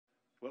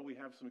Well, we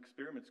have some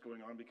experiments going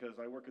on because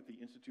I work at the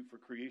Institute for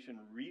Creation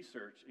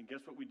Research, and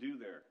guess what we do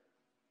there?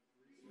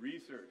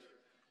 Research.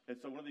 And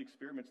so one of the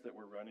experiments that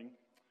we're running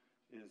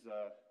is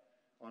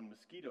on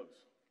mosquitoes.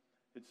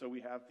 And so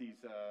we have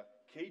these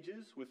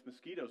cages with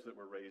mosquitoes that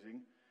we're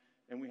raising,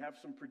 and we have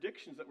some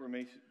predictions that we're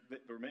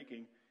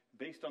making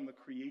based on the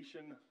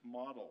creation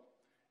model.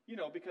 You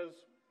know, because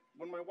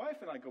when my wife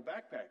and I go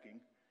backpacking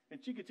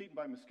and she gets eaten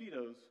by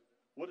mosquitoes,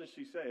 what does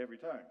she say every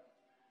time?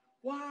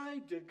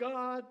 Why did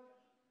God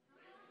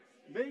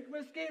make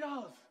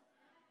mosquitoes?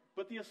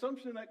 But the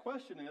assumption in that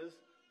question is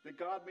that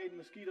God made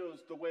mosquitoes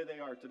the way they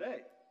are today.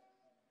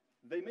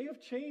 They may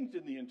have changed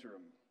in the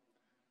interim.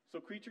 So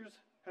creatures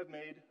have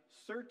made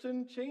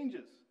certain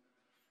changes.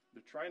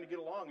 They're trying to get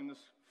along in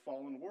this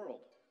fallen world.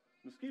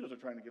 Mosquitoes are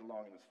trying to get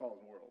along in this fallen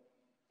world.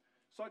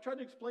 So I tried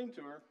to explain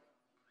to her,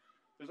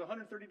 there's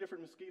 130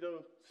 different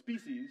mosquito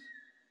species,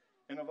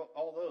 and of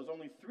all those,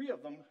 only 3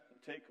 of them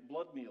take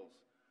blood meals.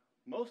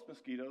 Most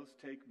mosquitoes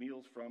take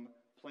meals from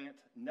plant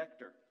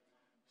nectar.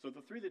 So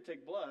the 3 that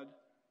take blood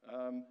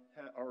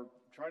are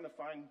trying to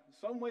find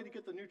some way to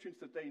get the nutrients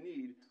that they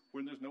need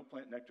when there's no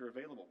plant nectar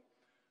available.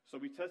 So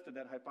we tested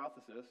that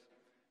hypothesis,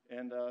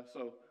 and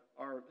so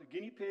our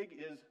guinea pig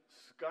is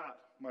Scott,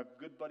 my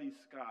good buddy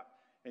Scott,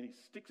 and he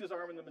sticks his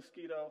arm in the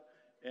mosquito,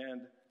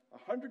 and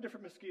 100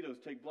 different mosquitoes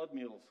take blood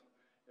meals,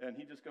 and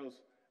he just goes,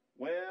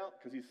 well,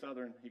 because he's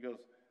Southern, he goes,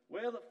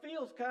 well, it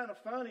feels kind of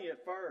funny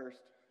at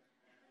first,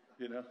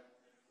 you know.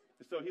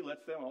 So he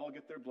lets them all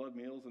get their blood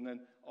meals, and then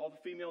all the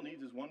female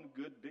needs is one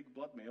good big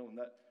blood meal, and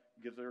that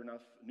gives her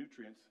enough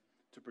nutrients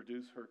to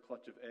produce her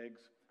clutch of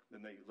eggs.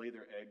 Then they lay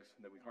their eggs,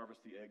 and then we harvest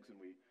the eggs, and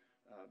we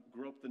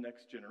grow up the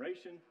next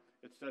generation,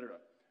 etc.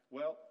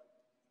 Well,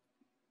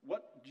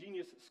 what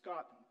genius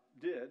Scott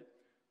did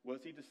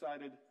was he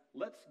decided,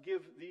 let's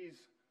give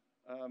these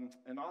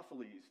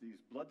anopheles, these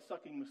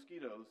blood-sucking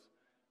mosquitoes,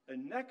 a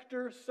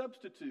nectar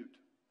substitute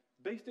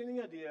based on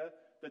the idea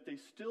that they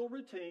still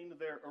retain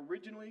their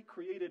originally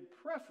created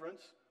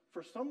preference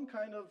for some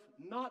kind of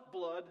not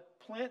blood,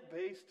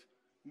 plant-based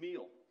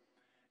meal.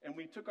 And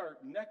we took our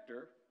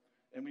nectar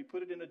and we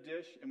put it in a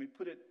dish and we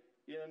put it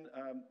in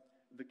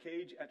the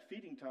cage at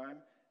feeding time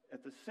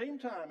at the same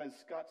time as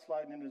Scott's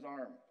sliding in his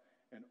arm.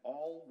 And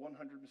all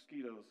 100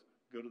 mosquitoes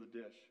go to the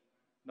dish.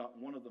 Not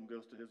one of them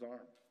goes to his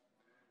arm.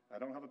 I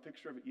don't have a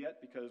picture of it yet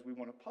because we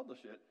want to publish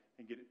it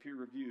and get it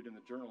peer-reviewed in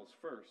the journals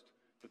first.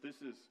 But this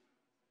is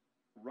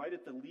right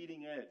at the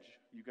leading edge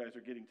you guys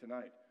are getting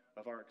tonight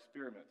of our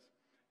experiments.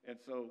 And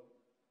so,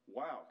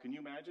 wow, can you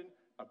imagine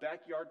a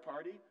backyard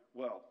party?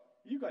 Well,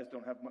 you guys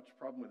don't have much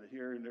problem with it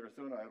here in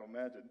Arizona, I don't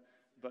imagine.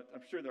 But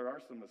I'm sure there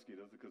are some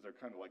mosquitoes because they're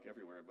kind of like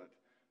everywhere. But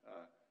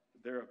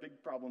they're a big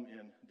problem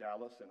in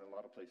Dallas and in a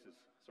lot of places,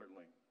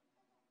 certainly.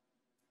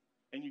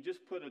 And you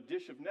just put a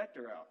dish of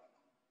nectar out,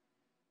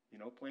 you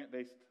know,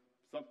 plant-based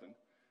something,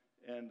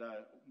 and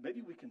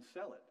maybe we can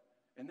sell it.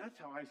 And that's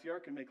how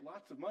ICR can make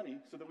lots of money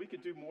so that we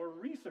could do more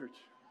research.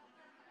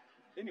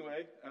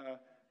 Anyway,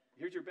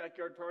 here's your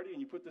backyard party, and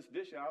you put this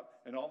dish out,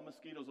 and all the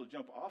mosquitoes will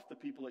jump off the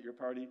people at your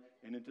party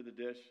and into the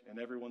dish, and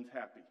everyone's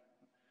happy.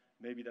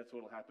 Maybe that's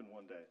what will happen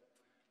one day.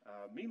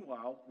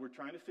 Meanwhile, we're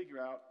trying to figure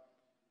out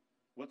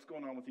what's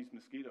going on with these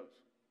mosquitoes.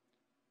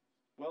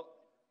 Well,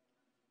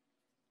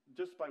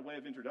 just by way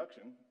of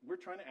introduction, we're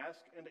trying to ask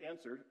and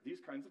answer these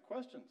kinds of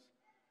questions.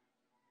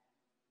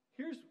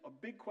 Here's a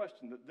big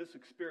question that this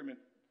experiment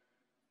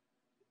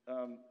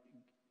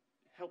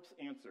helps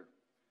answer.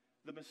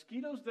 The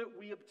mosquitoes that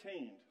we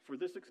obtained for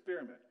this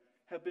experiment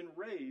have been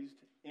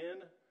raised in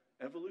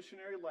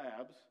evolutionary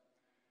labs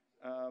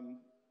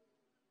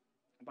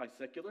by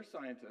secular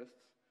scientists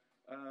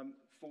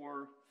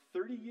for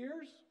 30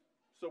 years.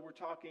 So we're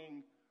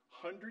talking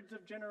hundreds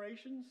of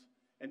generations,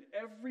 and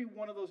every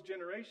one of those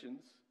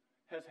generations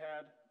has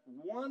had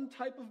one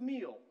type of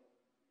meal.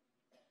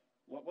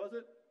 What was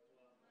it?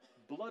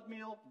 Blood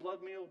meal,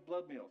 blood meal,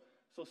 blood meal.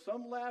 So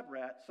some lab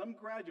rat, some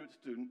graduate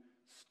student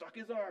stuck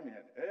his arm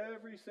in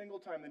every single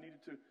time they needed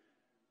to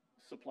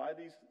supply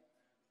these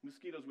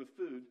mosquitoes with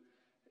food.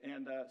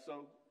 And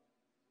so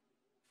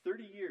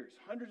 30 years,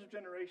 hundreds of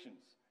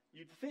generations.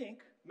 You'd think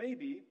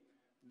maybe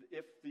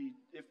if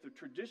the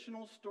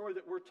traditional story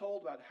that we're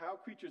told about how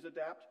creatures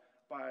adapt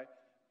by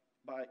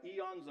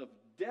eons of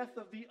death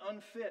of the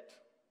unfit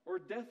or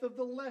death of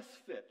the less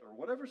fit or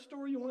whatever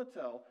story you want to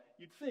tell,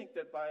 you'd think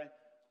that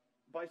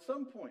by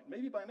some point,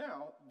 maybe by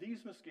now,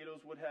 these mosquitoes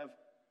would have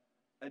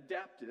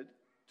adapted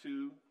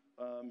to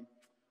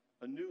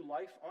a new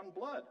life on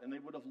blood, and they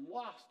would have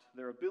lost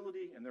their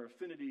ability and their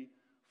affinity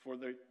for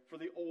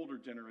the older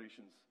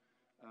generations.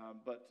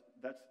 But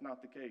that's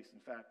not the case. In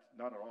fact,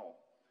 not at all.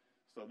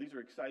 So these are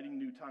exciting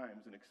new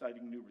times and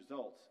exciting new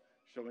results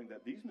showing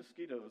that these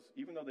mosquitoes,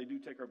 even though they do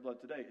take our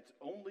blood today, it's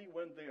only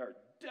when they are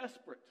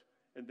desperate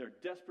and they're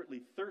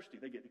desperately thirsty.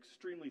 They get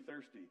extremely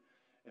thirsty,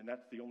 and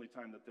that's the only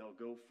time that they'll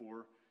go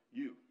for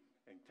you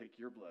and take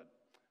your blood.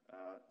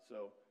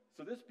 So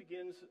this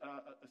begins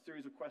a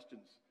series of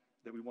questions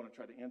that we want to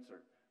try to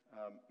answer.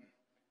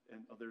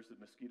 There's the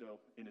mosquito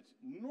in its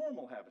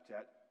normal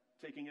habitat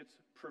taking its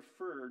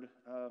preferred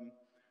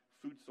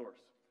food source.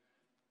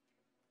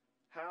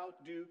 How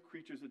do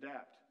creatures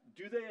adapt?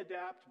 Do they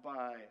adapt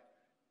by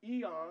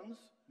eons,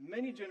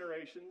 many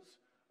generations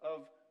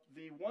of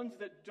the ones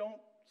that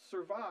don't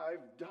survive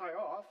die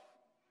off,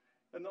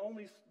 and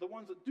the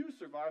ones that do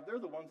survive, they're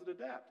the ones that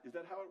adapt? Is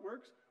that how it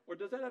works? Or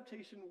does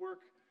adaptation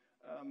work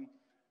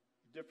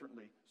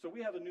differently? So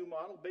we have a new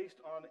model based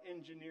on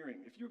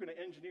engineering. If you're going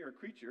to engineer a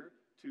creature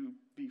to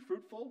be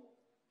fruitful,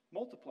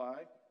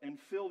 multiply, and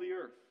fill the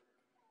earth,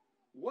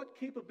 what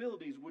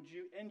capabilities would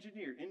you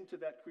engineer into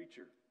that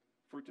creature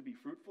for it to be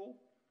fruitful,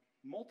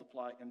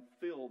 multiply, and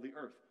fill the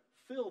earth?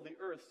 Fill the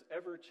earth's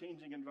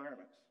ever-changing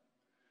environments.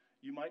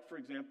 You might, for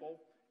example,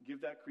 give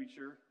that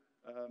creature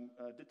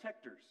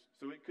detectors,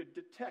 so it could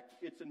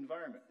detect its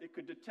environment. It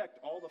could detect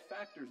all the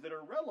factors that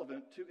are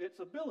relevant to its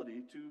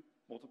ability to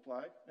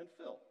multiply and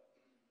fill.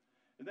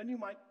 And then you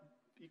might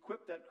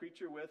equip that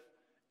creature with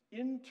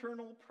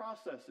internal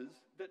processes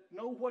that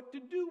know what to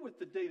do with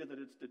the data that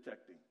it's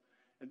detecting.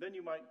 And then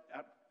you might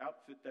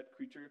outfit that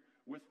creature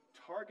with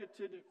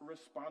targeted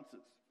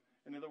responses.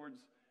 In other words,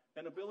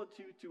 an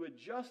ability to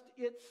adjust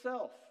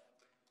itself.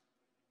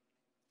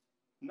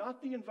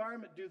 Not the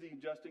environment do the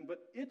adjusting, but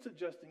it's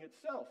adjusting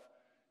itself.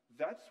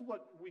 That's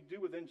what we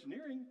do with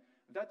engineering.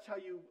 That's how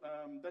you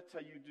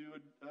do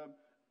it.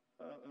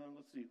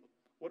 Let's see.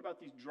 What about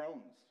these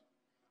drones?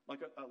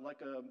 Like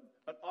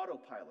an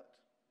autopilot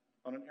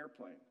on an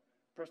airplane.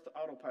 Press the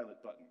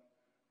autopilot button.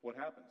 What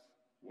happens?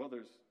 Well,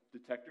 there's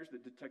detectors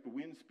that detect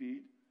wind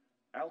speed,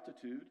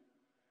 altitude,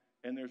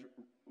 and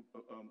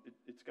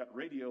it's got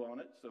radio on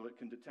it, so it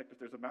can detect if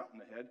there's a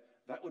mountain ahead.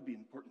 That would be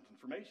important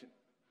information.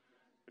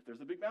 If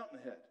there's a big mountain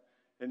ahead,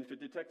 and if it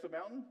detects a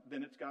mountain,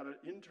 then it's got an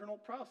internal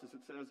process.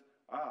 It says,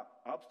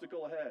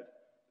 obstacle ahead,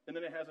 and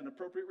then it has an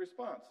appropriate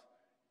response.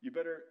 You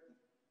better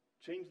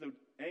change the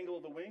angle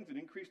of the wings and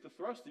increase the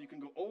thrust so you can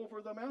go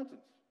over the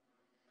mountains.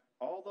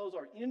 All those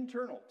are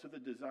internal to the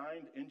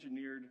designed,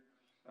 engineered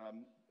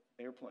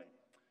airplane.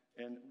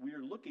 And we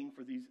are looking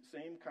for these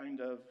same kind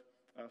of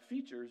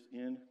features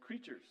in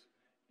creatures.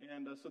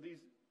 And so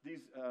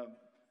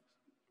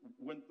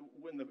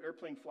when the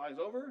airplane flies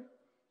over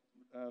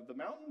the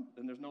mountain,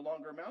 then there's no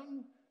longer a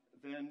mountain,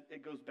 then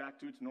it goes back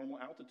to its normal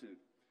altitude.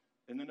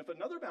 And then if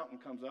another mountain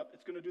comes up,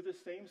 it's going to do the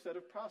same set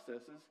of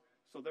processes,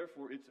 so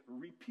therefore it's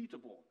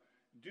repeatable.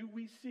 Do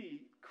we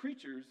see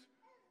creatures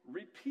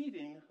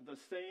repeating the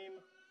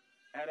same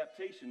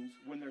adaptations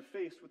when they're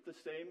faced with the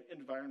same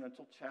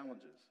environmental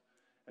challenges?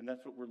 And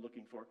that's what we're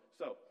looking for.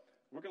 So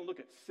we're going to look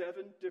at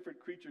 7 different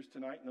creatures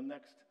tonight in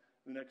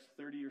the next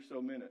 30 or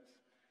so minutes.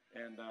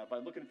 And by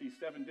looking at these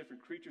 7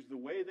 different creatures, the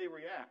way they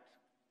react,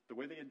 the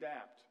way they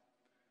adapt,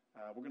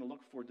 we're going to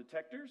look for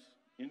detectors,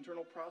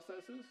 internal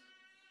processes,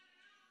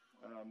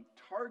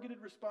 targeted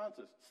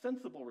responses,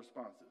 sensible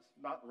responses,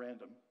 not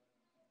random,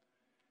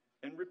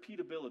 and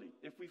repeatability.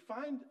 If we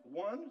find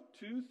 1,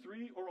 2,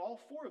 3, or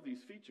all 4 of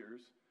these features,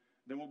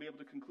 then we'll be able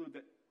to conclude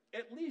that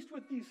at least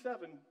with these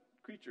 7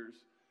 creatures,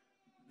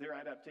 their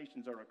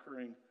adaptations are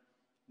occurring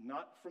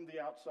not from the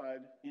outside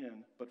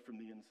in, but from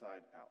the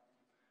inside out.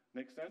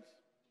 Make sense?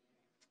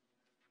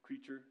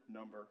 Creature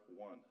number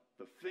 1,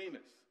 the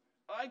famous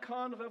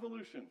icon of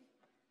evolution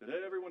that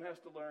everyone has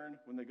to learn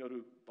when they go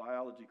to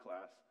biology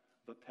class,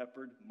 the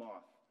peppered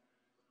moth,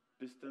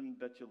 Biston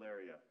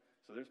betularia.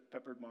 So there's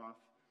peppered moth.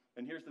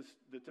 And here's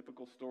the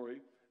typical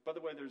story. By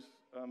the way, there's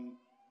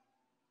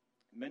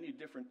many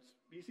different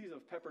species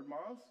of peppered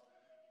moths.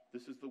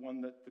 This is the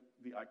one that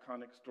the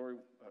iconic story,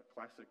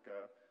 classic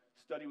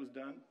study was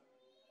done.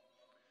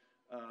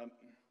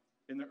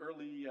 In the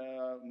early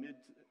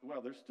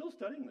they're still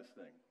studying this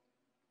thing.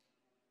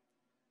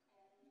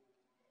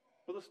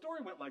 Well, the story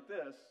went like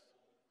this.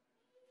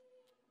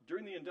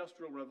 During the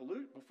Industrial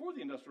Revolution, before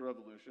the Industrial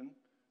Revolution,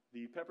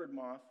 the peppered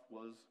moth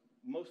was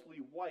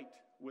mostly white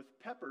with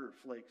pepper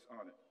flakes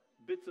on it,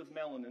 bits of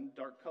melanin,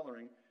 dark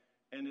coloring,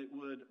 and it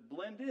would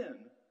blend in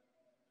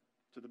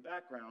to the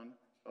background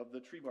of the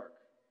tree bark.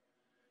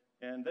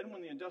 And then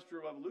when the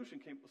Industrial Revolution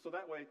came, so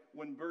that way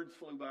when birds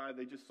flew by,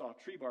 they just saw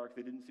tree bark,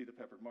 they didn't see the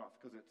peppered moth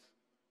because it's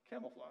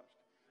camouflaged.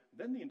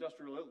 Then the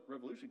Industrial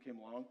Revolution came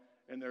along,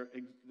 and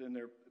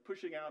they're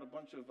pushing out a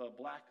bunch of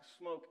black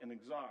smoke and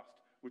exhaust,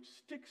 which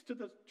sticks to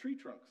the tree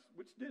trunks,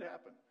 which did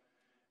happen.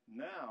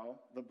 Now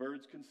the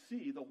birds can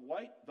see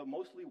the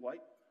mostly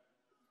white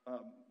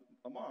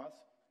moths,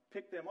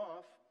 pick them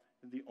off,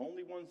 and the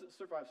only ones that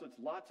survive, so it's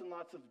lots and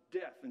lots of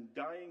death and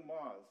dying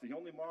moths. The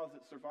only moths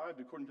that survived,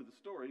 according to the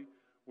story,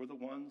 were the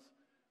ones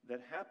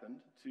that happened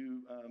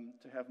to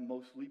have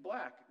mostly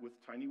black with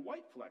tiny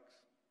white flecks.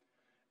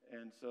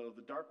 And so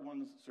the dark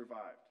ones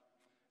survived.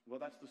 Well,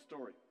 that's the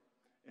story.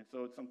 And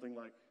so it's something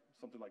like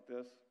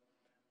this.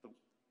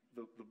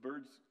 The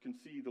birds can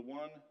see the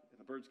one, and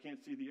the birds can't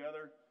see the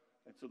other.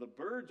 And so the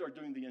birds are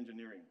doing the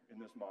engineering in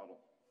this model.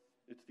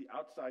 It's the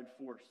outside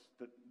force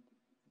that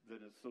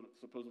is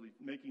supposedly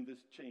making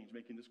this change,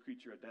 making this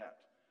creature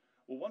adapt.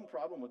 Well, one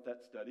problem with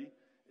that study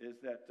is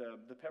that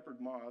the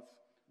peppered moths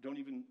don't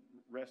even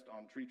rest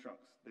on tree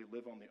trunks. They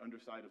live on the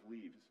underside of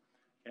leaves,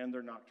 and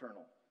they're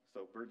nocturnal.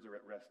 So birds are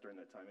at rest during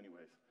that time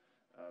anyways.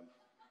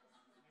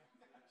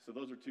 So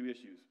those are two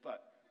issues.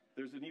 But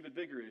there's an even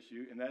bigger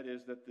issue, and that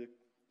is that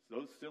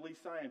those silly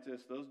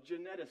scientists, those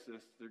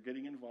geneticists, they're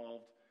getting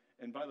involved.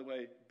 And by the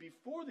way,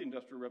 before the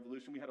Industrial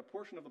Revolution, we had a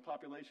portion of the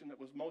population that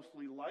was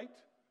mostly light,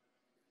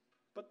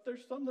 but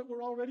there's some that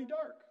were already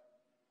dark.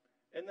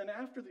 And then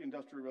after the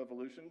Industrial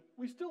Revolution,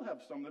 we still have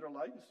some that are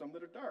light and some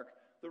that are dark.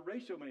 The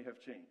ratio may have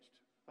changed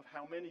of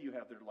how many you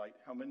have that are light,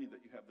 how many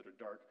that you have that are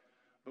dark,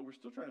 but we're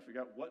still trying to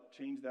figure out what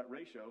changed that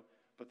ratio.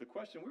 But the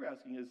question we're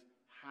asking is,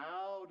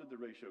 how did the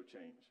ratio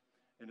change?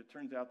 And it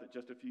turns out that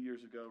just a few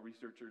years ago,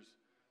 researchers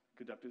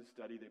conducted a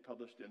study they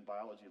published in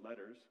Biology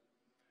Letters.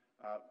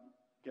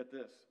 Get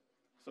this.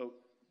 So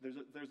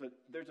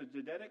there's a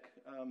genetic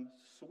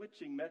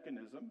switching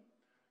mechanism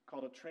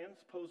called a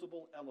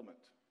transposable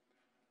element.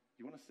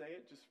 You want to say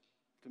it just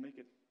to make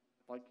it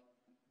like,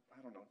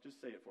 I don't know,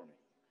 just say it for me.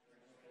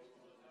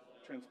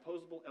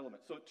 Transposable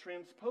element. So it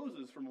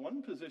transposes from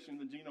one position in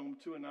the genome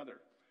to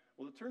another.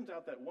 Well, it turns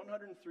out that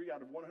 103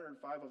 out of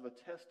 105 of the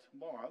test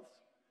moths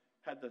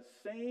had the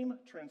same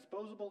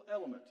transposable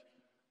element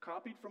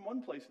copied from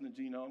one place in the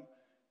genome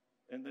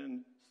and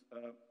then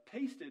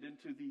pasted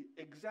into the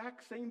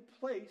exact same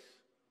place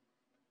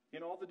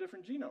in all the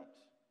different genomes.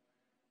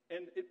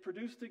 And it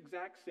produced the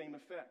exact same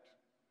effect,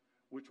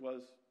 which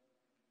was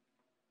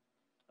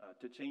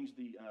to change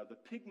the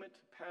pigment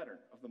pattern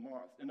of the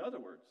moth. In other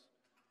words,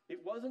 it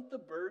wasn't the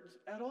birds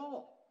at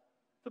all.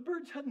 The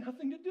birds had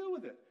nothing to do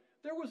with it.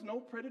 There was no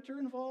predator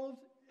involved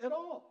at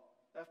all.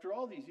 After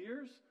all these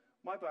years,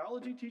 my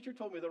biology teacher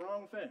told me the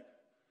wrong thing.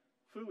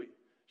 Phooey.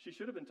 She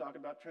should have been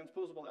talking about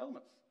transposable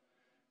elements.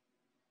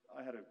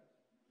 I had a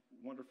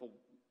wonderful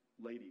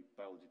lady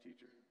biology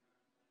teacher,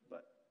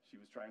 but she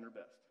was trying her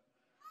best.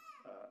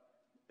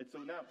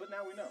 But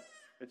now we know.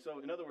 And so,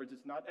 in other words,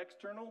 it's not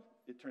external.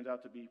 It turns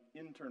out to be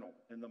internal.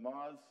 And the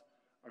moths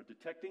are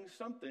detecting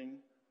something,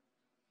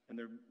 and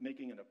they're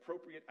making an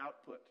appropriate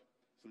output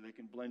so they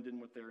can blend in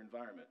with their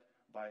environment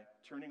by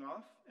turning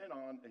off and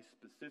on a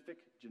specific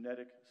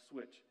genetic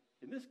switch.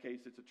 In this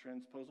case, it's a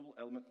transposable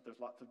element, but there's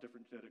lots of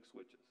different genetic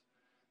switches.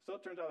 So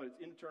it turns out it's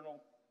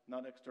internal,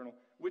 not external,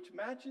 which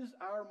matches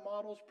our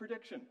model's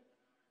prediction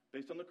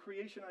based on the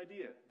creation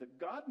idea that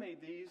God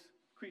made these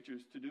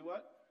creatures to do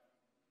what?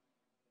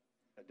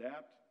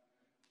 Adapt.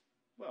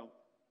 Well,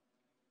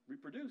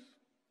 reproduce.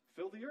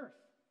 Fill the earth.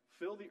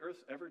 Fill the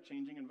earth's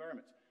ever-changing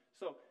environments.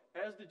 So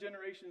as the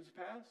generations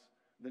pass,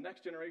 the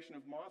next generation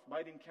of moth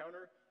might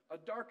encounter a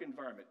dark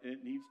environment, and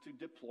it needs to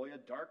deploy a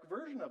dark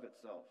version of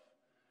itself.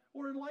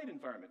 Or a light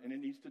environment, and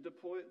it needs to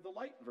deploy the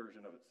light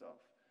version of itself.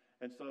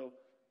 And so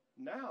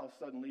now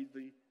suddenly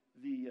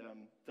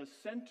the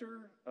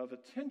center of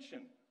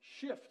attention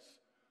shifts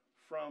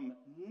from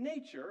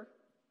nature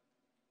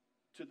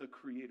to the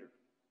creator.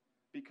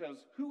 Because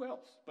who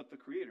else but the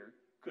creator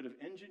could have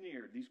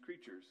engineered these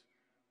creatures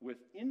with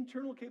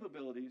internal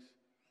capabilities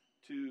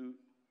to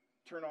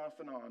turn off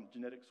and on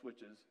genetic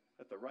switches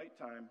at the right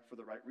time for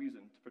the right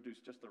reason to produce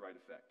just the right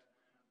effect?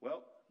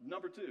 Well,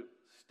 number 2,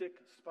 stick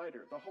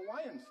spider, the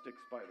Hawaiian stick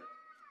spider.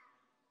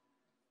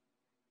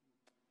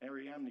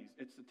 Ariamnes.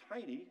 It's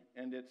tiny,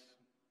 and it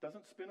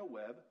doesn't spin a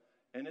web,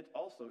 and it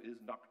also is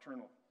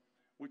nocturnal,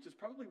 which is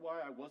probably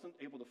why I wasn't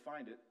able to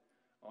find it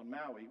on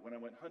Maui when I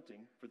went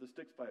hunting for the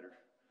stick spider.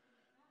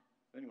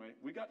 Anyway,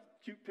 we got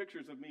cute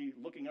pictures of me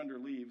looking under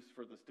leaves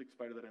for the stick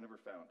spider that I never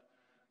found,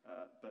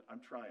 but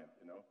I'm trying,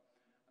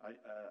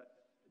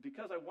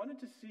 because I wanted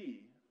to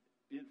see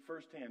it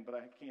firsthand, but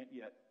I can't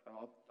yet.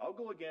 I'll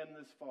go again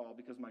this fall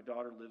because my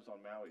daughter lives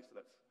on Maui,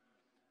 so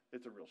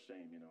it's a real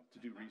shame, to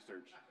do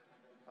research.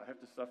 I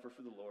have to suffer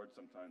for the Lord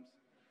sometimes,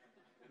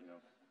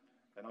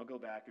 and I'll go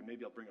back and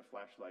maybe I'll bring a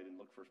flashlight and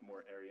look for some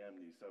more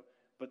Ariamnes.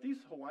 But these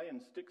Hawaiian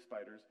stick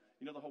spiders,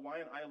 the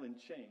Hawaiian island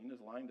chain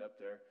is lined up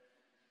there,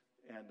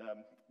 and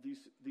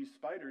these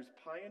spiders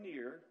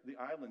pioneer the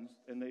islands,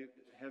 and they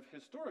have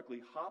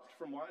historically hopped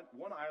from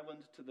one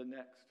island to the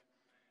next.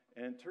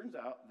 And it turns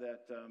out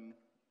that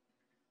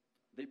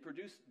they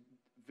produce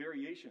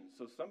variations.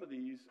 So some of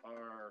these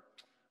are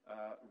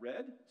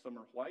red, some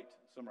are white,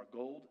 some are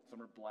gold,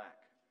 some are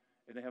black.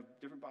 And they have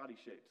different body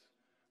shapes.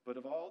 But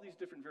of all these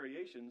different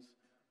variations,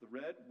 the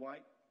red,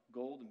 white,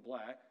 gold, and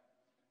black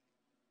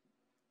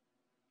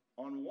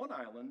on one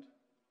island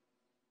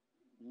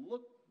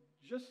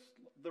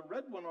the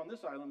red one on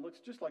this island looks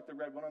just like the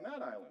red one on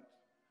that island.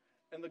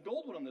 And the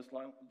gold one on this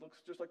island looks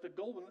just like the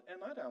gold one on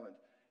that island.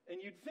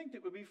 And you'd think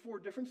it would be 4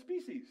 different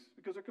species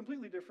because they're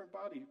completely different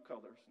body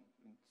colors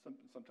and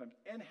sometimes,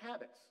 and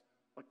habits.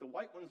 Like the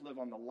white ones live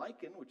on the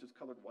lichen, which is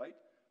colored white.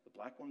 The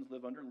black ones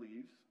live under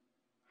leaves,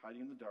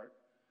 hiding in the dark.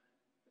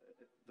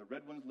 The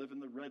red ones live in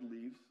the red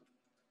leaves,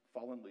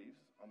 fallen leaves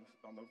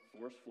on the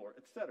forest floor,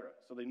 etc.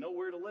 So they know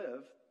where to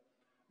live.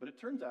 But it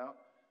turns out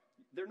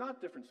they're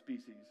not different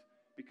species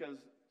because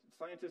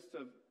scientists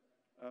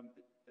have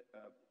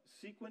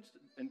sequenced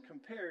and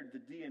compared the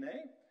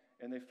DNA,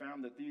 and they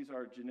found that these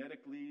are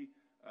genetically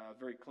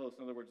very close.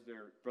 In other words,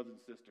 they're brothers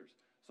and sisters.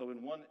 So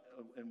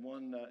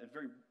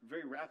very,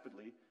 very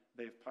rapidly,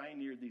 they've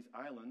pioneered these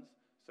islands.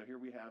 So here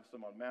we have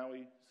some on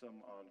Maui,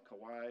 some on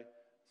Kauai,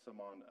 some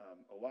on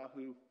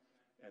Oahu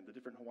and the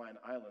different Hawaiian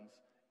islands.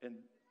 And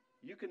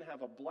you can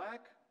have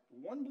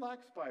one black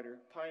spider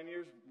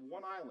pioneers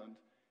one island,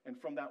 and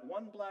from that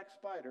one black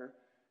spider,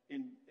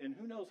 in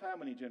who knows how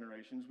many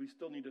generations, we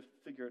still need to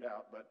figure it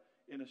out, but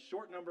in a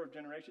short number of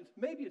generations,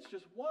 maybe it's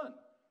just one.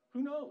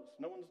 Who knows?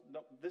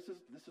 This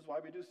is why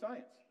we do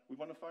science. We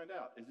want to find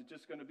out. Is it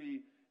just going to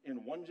be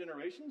in one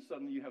generation?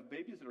 Suddenly you have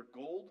babies that are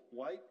gold,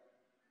 white.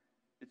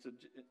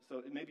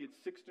 So maybe it's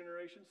 6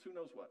 generations. Who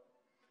knows what?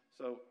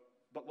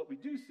 But what we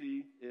do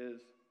see is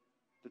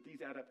that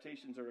these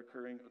adaptations are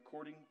occurring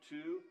according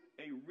to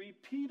a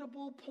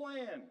repeatable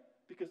plan.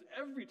 Because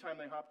every time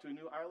they hop to a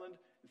new island,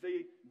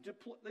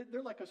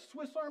 they're like a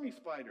Swiss Army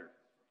spider.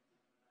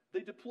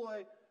 They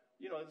deploy,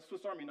 the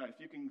Swiss Army knife.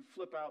 You can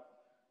flip out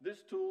this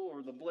tool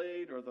or the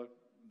blade or the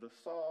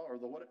saw or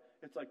the what.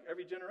 It's like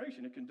every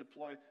generation it can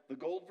deploy the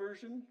gold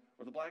version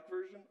or the black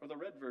version or the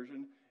red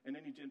version in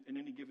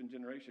any given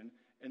generation,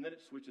 and then it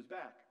switches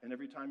back. And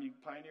every time you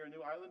pioneer a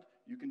new island,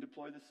 you can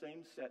deploy the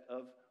same set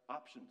of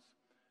options,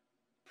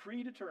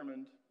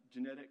 predetermined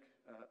genetic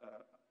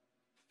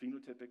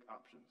phenotypic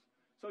options.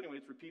 So anyway,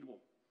 it's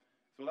repeatable.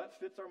 So that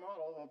fits our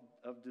model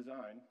of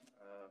design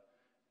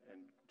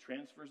and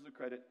transfers the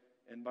credit.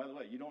 And by the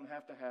way, you don't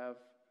have to have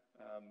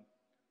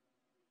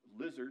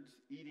lizards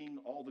eating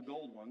all the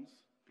gold ones,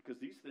 because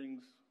these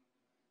things,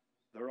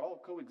 they're all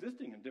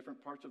coexisting in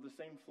different parts of the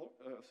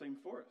same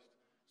forest.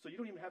 So you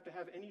don't even have to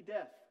have any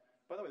death.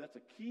 By the way, that's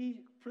a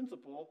key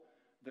principle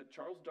that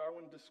Charles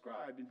Darwin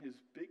described in his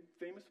big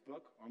famous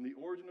book on the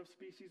origin of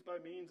species by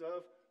means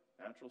of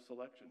natural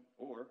selection,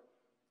 or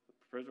the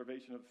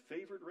preservation of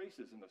favored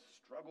races in the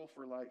struggle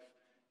for life.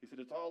 He said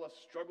it's all a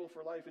struggle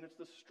for life, and it's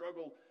the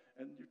struggle,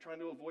 and you're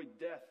trying to avoid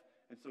death.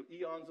 And so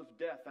eons of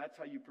death, that's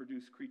how you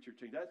produce creature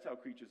change. That's how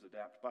creatures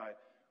adapt.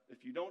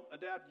 If you don't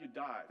adapt, you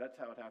die. That's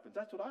how it happens.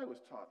 That's what I was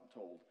taught and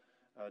told.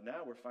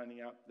 Now we're finding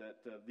out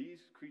that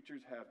these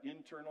creatures have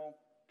internal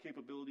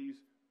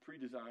capabilities,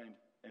 pre-designed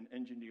and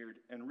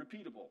engineered and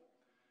repeatable.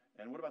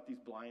 And what about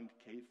these blind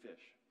cave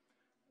fish?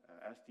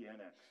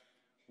 Astyanax.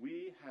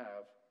 We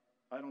have,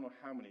 I don't know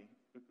how many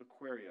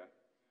aquaria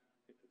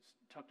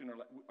tucked in our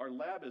lab. Our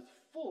lab is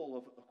full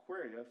of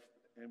aquaria,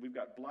 and we've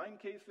got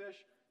blind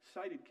cavefish,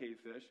 sighted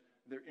cavefish.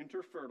 They're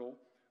interfertile.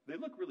 They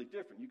look really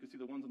different. You can see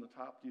the ones on the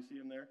top. Do you see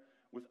them there?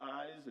 With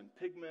eyes and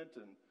pigment,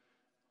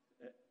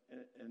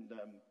 and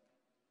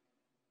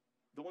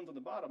the ones on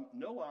the bottom,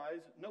 no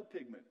eyes, no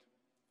pigment.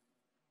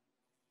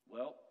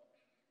 Well,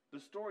 the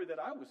story that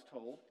I was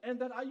told, and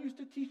that I used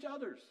to teach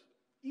others,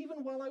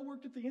 even while I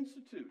worked at the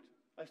Institute.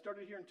 I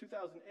started here in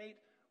 2008.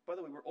 By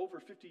the way, we're over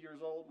 50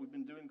 years old. We've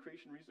been doing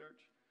creation research,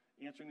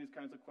 answering these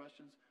kinds of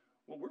questions.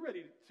 Well, we're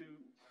ready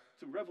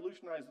to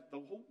revolutionize the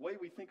whole way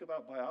we think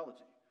about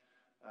biology.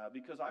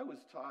 Because I was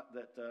taught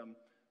that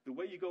the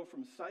way you go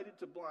from sighted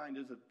to blind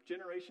is a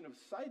generation of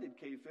sighted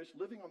cavefish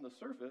living on the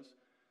surface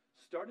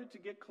started to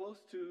get close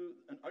to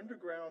an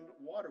underground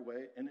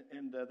waterway, and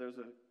there's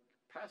a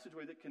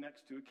passageway that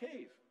connects to a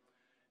cave.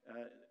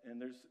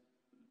 And there's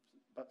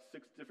about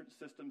 6 different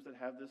systems that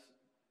have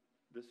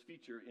this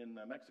feature in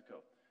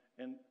Mexico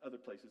and other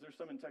places. There's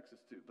some in Texas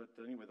too, but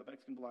anyway, the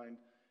Mexican blind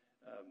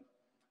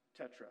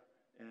tetra.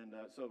 And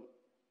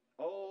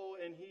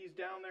and he's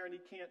down there and he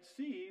can't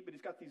see, but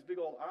he's got these big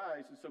old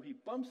eyes, and so he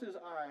bumps his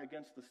eye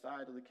against the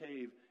side of the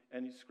cave,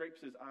 and he scrapes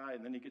his eye,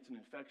 and then he gets an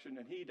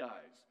infection, and he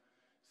dies.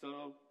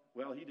 So,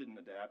 well, he didn't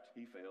adapt.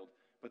 He failed.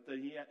 But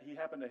he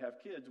happened to have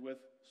kids with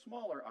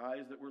smaller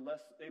eyes that were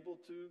less able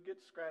to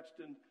get scratched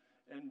and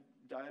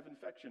die of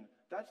infection.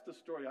 That's the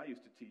story I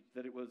used to teach,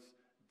 that it was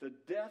the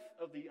death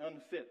of the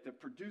unfit that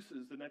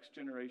produces the next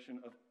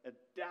generation of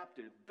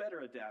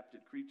better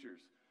adapted creatures.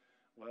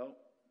 Well,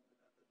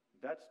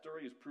 that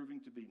story is proving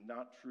to be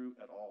not true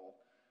at all.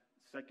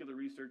 Secular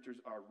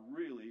researchers are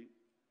really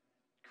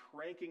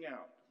cranking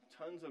out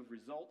tons of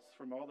results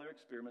from all their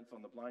experiments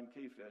on the blind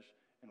cavefish,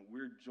 and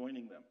we're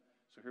joining them.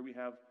 So here we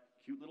have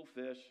cute little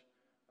fish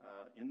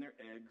in their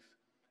eggs,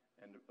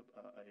 and a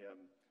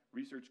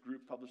research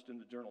group published in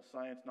the journal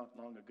Science not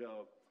long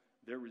ago,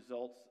 their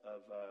results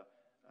of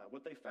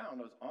what they found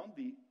was on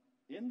the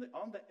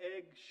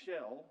egg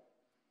shell.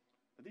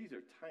 These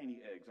are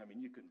tiny eggs. I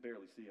mean, you can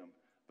barely see them.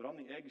 But on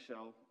the egg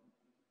shell,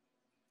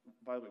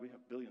 by the way, we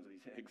have billions of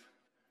these eggs.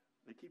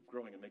 They keep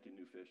growing and making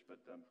new fish. But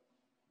so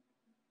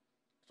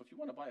if you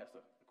want to buy us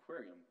an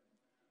aquarium,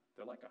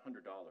 they're like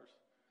 $100.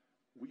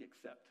 We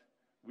accept.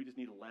 We just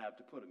need a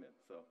lab to put them in.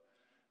 So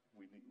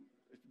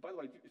by the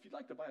way, if you'd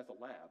like to buy us a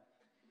lab,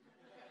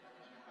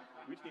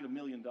 we just need $1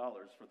 million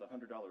for the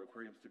 $100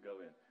 aquariums to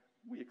go in.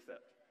 We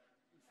accept.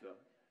 So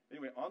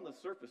anyway, on the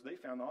surface, they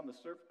found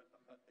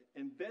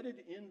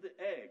embedded in the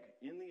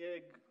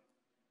egg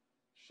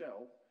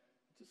shell,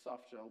 it's a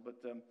soft shell,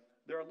 but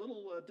there are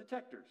little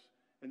detectors,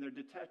 and they're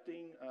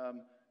detecting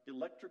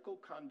electrical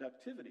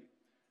conductivity.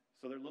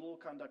 So they're little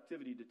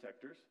conductivity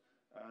detectors.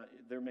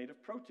 They're made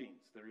of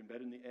proteins that are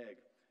embedded in the egg.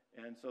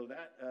 And so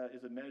that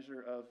is a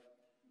measure of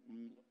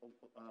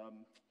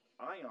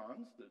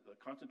ions. The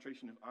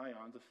concentration of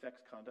ions affects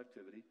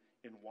conductivity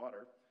in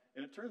water.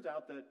 And it turns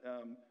out that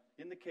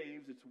in the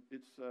caves,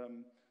 its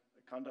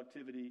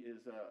conductivity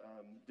is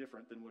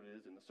different than what it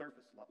is in the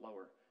surface, a lot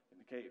lower in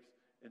the caves.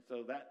 And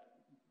so that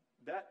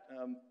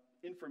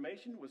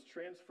information was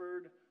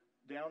transferred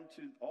down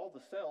to all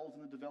the cells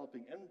in the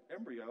developing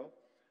embryo,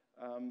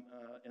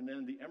 and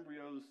then the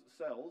embryo's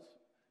cells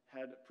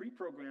had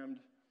pre-programmed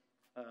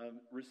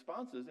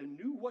responses and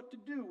knew what to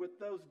do with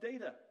those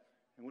data.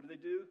 And what did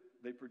they do?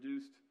 They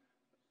produced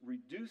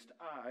reduced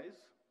eyes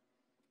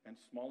and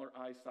smaller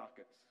eye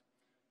sockets.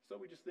 So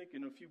we just think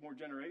in a few more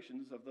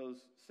generations of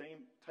those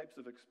same types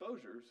of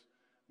exposures,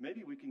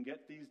 maybe we can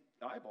get these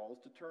eyeballs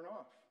to turn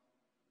off.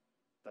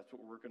 That's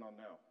what we're working on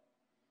now.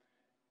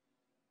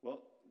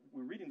 Well,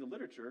 we're reading the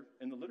literature,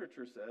 and the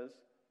literature says,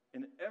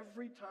 and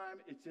every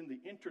time it's in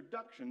the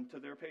introduction to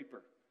their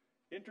paper.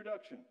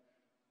 Introduction.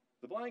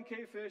 The blind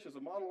cavefish is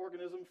a model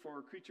organism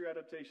for creature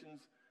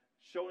adaptations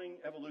showing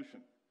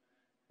evolution.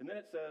 And then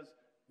it says,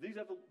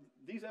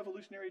 these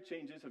evolutionary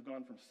changes have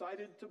gone from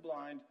sighted to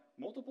blind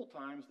multiple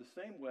times the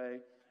same way,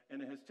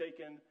 and it has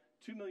taken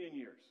 2 million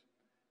years.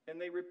 And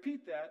they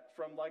repeat that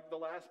from like the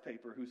last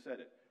paper who said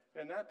it.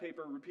 And that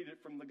paper repeated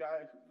from the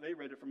guy, they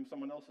read it from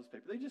someone else's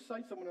paper. They just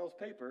cite someone else's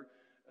paper,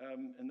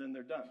 and then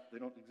they're done. They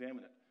don't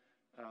examine it.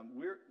 I'm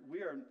going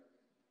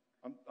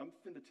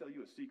to tell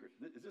you a secret.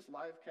 Is this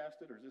live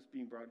casted or is this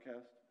being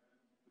broadcast?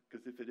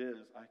 Because if it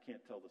is, I can't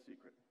tell the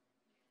secret.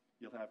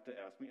 You'll have to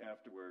ask me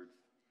afterwards.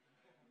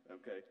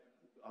 Okay,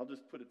 I'll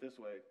just put it this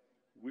way.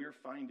 We're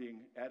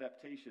finding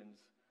adaptations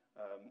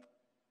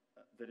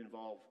that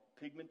involve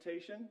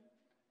pigmentation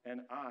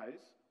and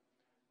eyes.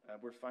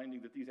 We're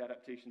finding that these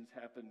adaptations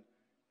happen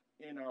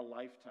in our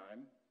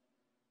lifetime,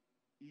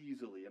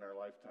 easily in our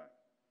lifetime.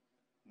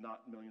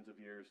 Not millions of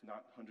years,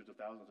 not hundreds of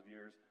thousands of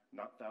years,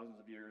 not thousands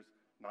of years,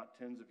 not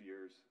tens of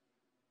years.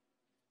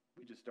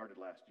 We just started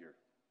last year,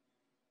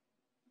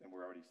 and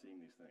we're already seeing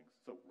these things.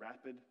 So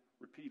rapid,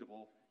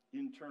 repeatable,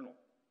 internal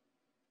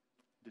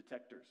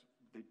detectors.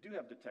 They do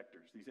have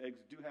detectors. These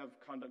eggs do have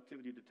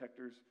conductivity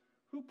detectors.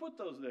 Who put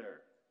those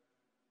there?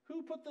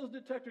 Who put those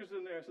detectors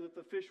in there so that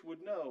the fish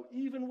would know,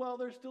 even while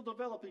they're still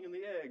developing in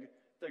the egg,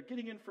 they're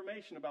getting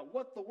information about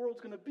what the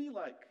world's going to be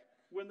like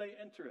when they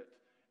enter it,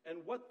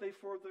 and what they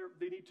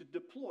need to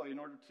deploy in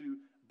order to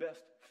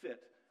best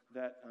fit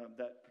that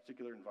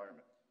particular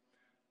environment.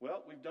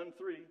 Well, we've done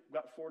 3, we've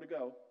got 4 to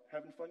go.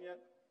 Having fun yet?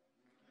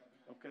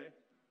 Okay.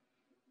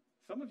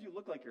 Some of you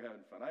look like you're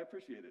having fun. I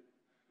appreciate it.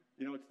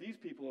 You know, it's these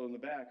people in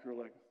the back who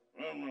are like,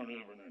 I'm not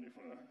having any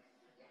fun.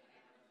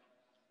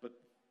 But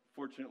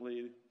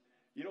fortunately,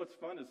 you know what's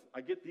fun is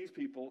I get these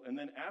people, and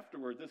then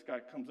afterward, this guy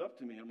comes up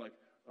to me, and I'm like,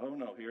 oh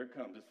no, here it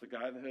comes. It's the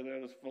guy that had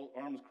his full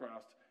arms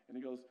crossed, and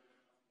he goes,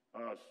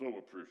 I so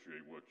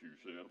appreciate what you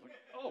said. I'm like,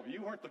 oh,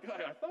 you weren't the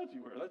guy I thought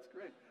you were. That's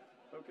great.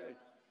 Okay.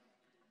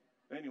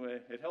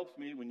 Anyway, it helps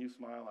me when you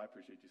smile. I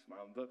appreciate you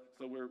smiling.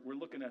 So we're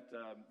looking at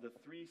the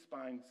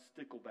 3-spine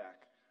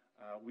stickleback.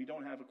 We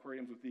don't have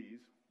aquariums with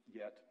these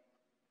yet,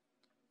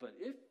 but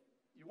if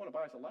you want to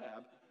buy us a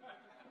lab,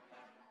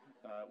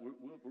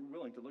 we're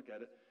willing to look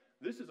at it.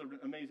 This is an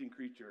amazing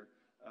creature,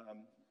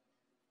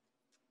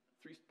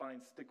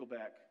 3-spine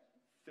stickleback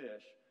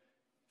fish.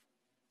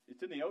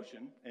 It's in the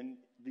ocean, and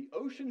the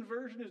ocean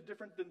version is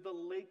different than the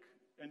lake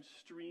and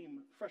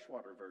stream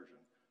freshwater version.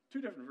 2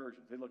 different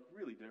versions. They look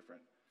really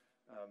different.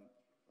 I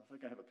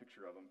think I have a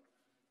picture of them.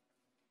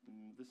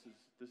 This is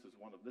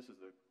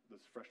the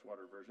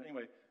freshwater version.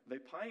 Anyway, they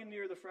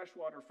pioneer the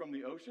freshwater from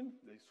the ocean.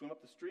 They swim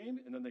up the stream,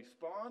 and then they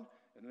spawn,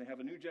 and then they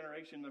have a new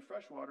generation in the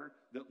freshwater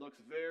that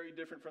looks very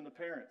different from the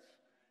parents.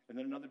 And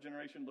then another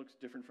generation looks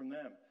different from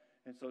them.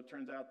 And so it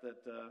turns out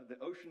that the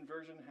ocean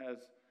version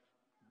has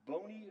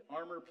bony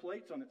armor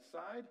plates on its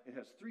side. It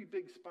has 3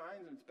 big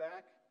spines in its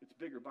back. It's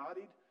bigger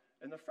bodied.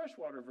 And the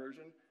freshwater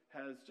version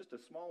has just a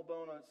small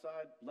bone on its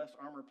side, less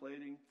armor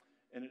plating,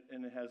 and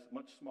it has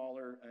much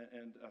smaller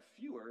and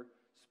fewer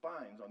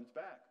spines on its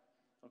back.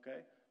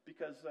 Okay?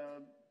 Because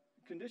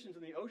conditions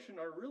in the ocean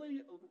are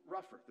really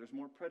rougher. There's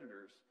more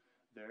predators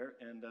there,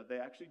 and they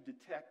actually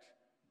detect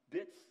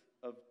bits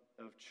of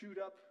chewed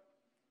up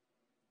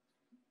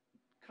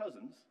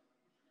cousins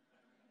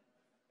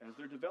as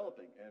they're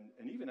developing.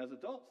 And even as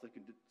adults,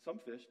 some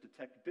fish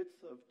detect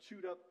bits of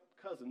chewed up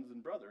cousins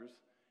and brothers,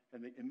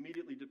 and they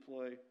immediately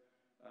deploy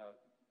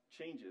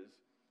changes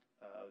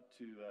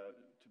to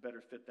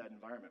better fit that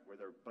environment where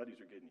their buddies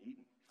are getting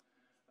eaten.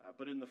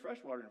 But in the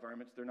freshwater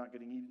environments, they're not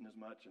getting eaten as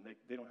much, and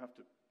they don't have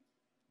to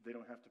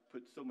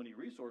put so many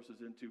resources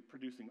into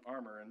producing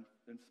armor and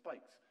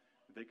spikes.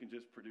 They can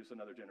just produce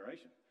another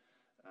generation.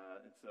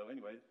 And so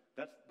anyway,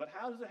 but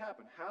how does it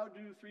happen? How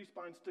do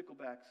 3-spine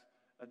sticklebacks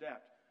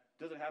adapt?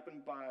 Does it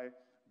happen by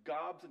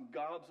gobs and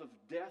gobs of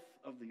death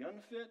of the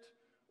unfit,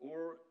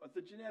 or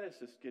the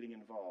geneticists getting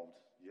involved?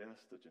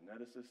 Yes, the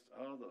geneticists,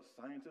 those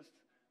scientists,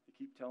 they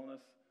keep telling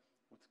us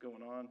what's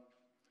going on.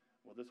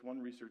 Well, this one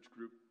research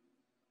group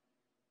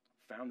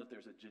found that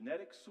there's a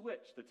genetic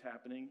switch that's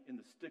happening in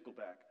the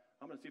stickleback.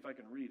 I'm going to see if I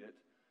can read it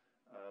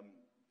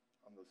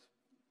on the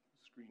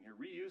screen here.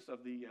 Reuse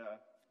of the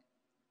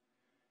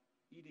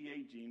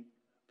EDA gene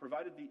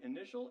provided the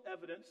initial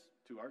evidence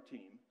to our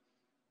team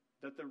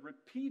that the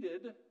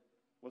repeated,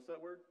 what's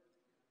that word?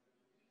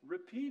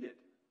 Repeated.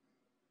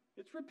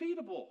 It's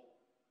repeatable.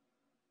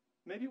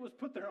 Maybe it was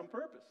put there on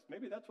purpose.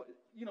 Maybe that's what,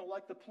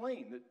 like the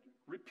plane that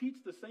repeats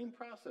the same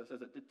process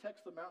as it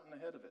detects the mountain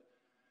ahead of it.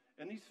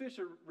 And these fish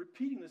are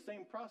repeating the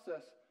same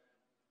process,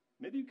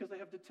 maybe because they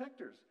have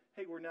detectors.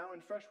 Hey, we're now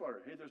in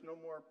freshwater. Hey, there's no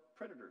more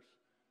predators.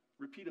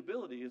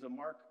 Repeatability is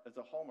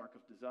a hallmark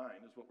of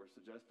design, is what we're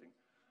suggesting.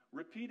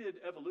 Repeated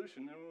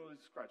evolution, and we'll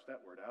scratch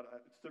that word out.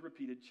 It's the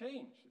repeated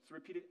change. It's the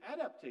repeated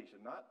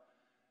adaptation, not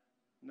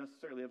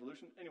necessarily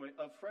evolution. Anyway,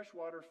 of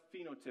freshwater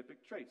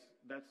phenotypic traits.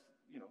 That's,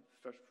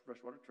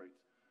 freshwater traits.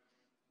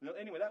 Now,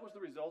 anyway, that was the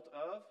result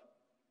of,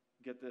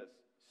 get this,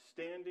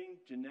 standing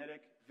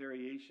genetic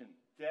variation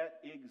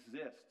that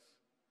exists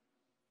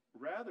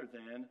rather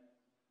than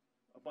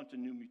a bunch of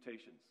new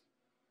mutations.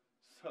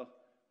 So,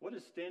 what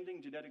is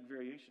standing genetic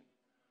variation?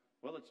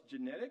 Well, it's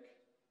genetic,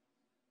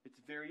 it's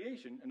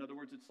variation. In other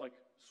words, it's like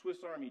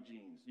Swiss Army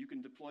genes. You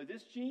can deploy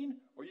this gene,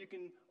 or you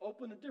can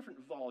open a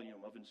different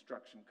volume of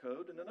instruction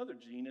code and another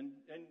gene and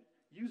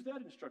use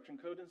that instruction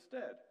code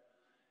instead.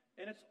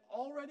 And it's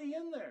already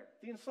in there.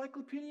 The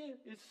encyclopedia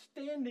is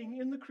standing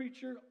in the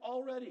creature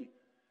already.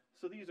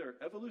 So these are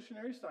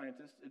evolutionary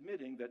scientists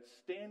admitting that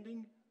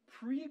standing,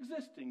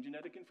 pre-existing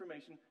genetic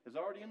information is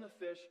already in the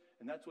fish,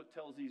 and that's what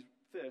tells these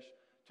fish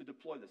to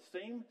deploy the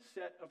same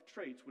set of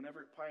traits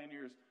whenever it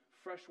pioneers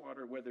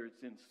freshwater, whether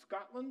it's in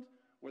Scotland,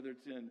 whether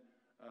it's in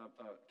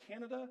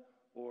Canada,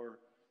 or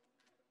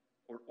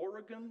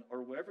Oregon,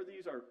 or wherever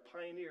these are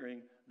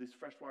pioneering these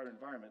freshwater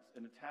environments,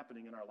 and it's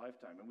happening in our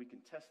lifetime. And we can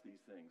test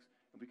these things,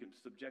 and we can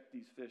subject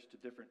these fish to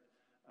different,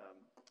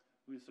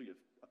 let me show you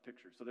a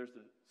picture. So there's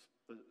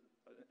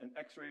an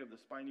x-ray of the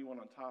spiny one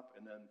on top,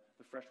 and then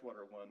the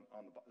freshwater one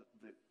on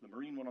the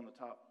marine one on the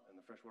top, and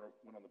the freshwater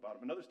one on the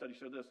bottom. Another study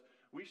showed this.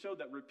 We showed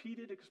that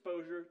repeated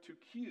exposure to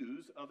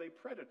cues of a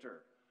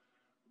predator,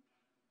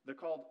 they're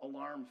called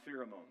alarm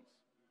pheromones.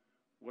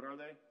 What are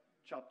they?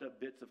 Chopped up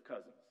bits of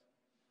cousins.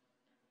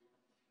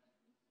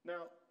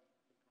 Now,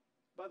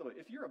 by the way,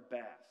 if you're a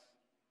bass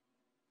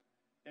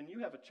and you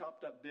have a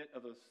chopped up bit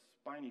of a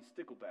spiny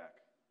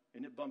stickleback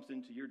and it bumps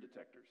into your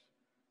detectors,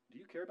 do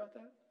you care about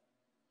that?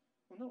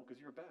 Well, no, because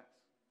you're a bass.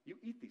 You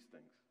eat these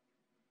things.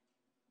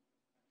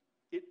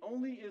 It's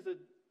only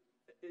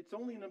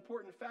an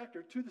important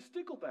factor to the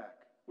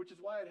stickleback, which is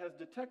why it has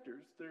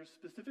detectors that are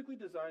specifically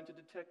designed to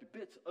detect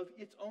bits of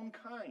its own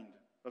kind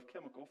of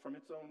chemical from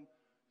its own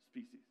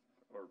species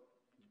or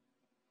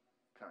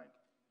kind.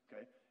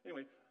 Okay?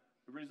 Anyway,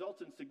 it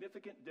results in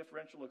significant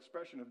differential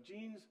expression of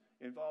genes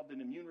involved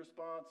in immune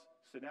response,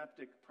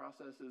 synaptic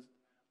processes,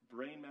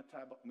 brain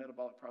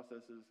metabolic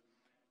processes,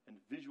 and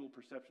visual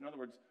perception. In other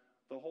words,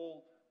 the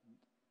whole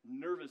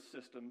nervous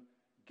system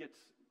gets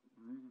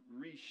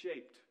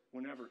reshaped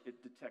whenever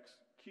it detects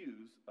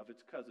cues of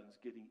its cousins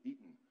getting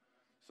eaten.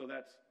 So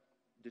that's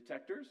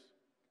detectors,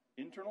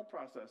 internal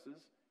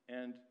processes,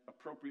 and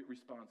appropriate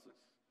responses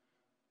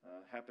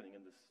happening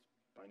in this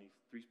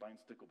three-spine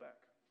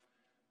stickleback.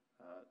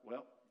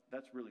 Well,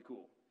 that's really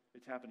cool.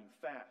 It's happening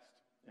fast,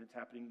 and it's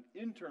happening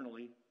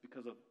internally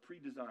because of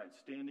pre-designed,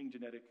 standing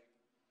genetic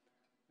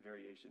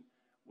variation.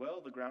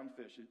 Well, the ground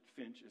finch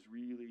is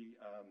really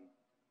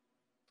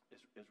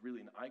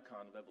an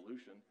icon of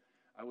evolution.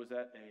 I was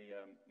at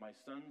my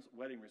son's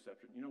wedding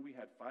reception. We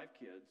had 5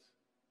 kids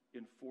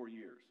in 4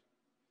 years.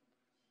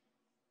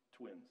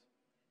 Twins.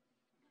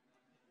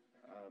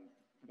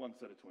 One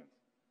set of twins.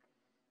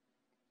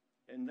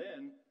 And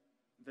then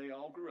they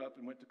all grew up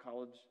and went to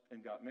college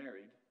and got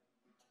married.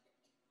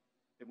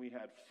 And we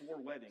had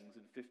 4 weddings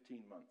in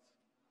 15 months.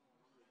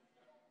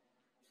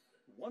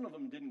 One of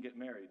them didn't get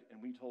married,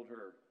 and we told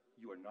her,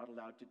 "You are not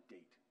allowed to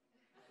date.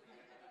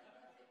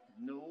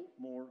 No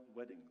more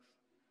weddings."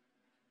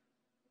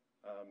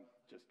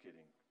 Just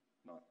kidding.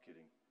 Not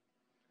kidding.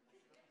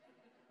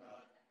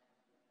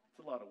 It's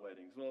a lot of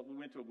weddings. Well, we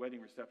went to a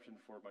wedding reception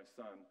for my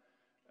son,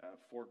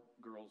 4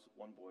 girls,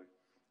 1 boy.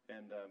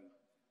 And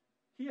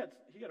he had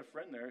a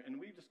friend there, and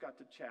we just got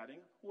to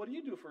chatting. "What do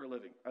you do for a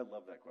living?" I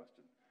love that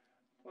question.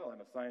 "Well,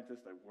 I'm a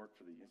scientist. I work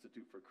for the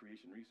Institute for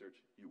Creation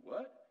Research." "You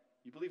what?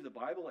 You believe the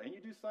Bible and you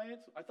do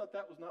science? I thought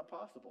that was not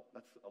possible."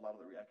 That's a lot of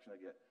the reaction I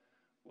get.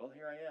 "Well,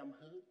 here I am."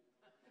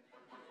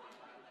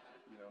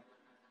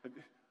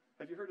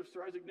 Have you heard of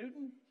Sir Isaac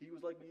Newton? He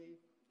was like me.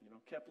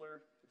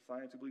 Kepler,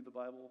 science who believed the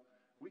Bible.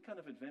 We kind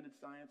of invented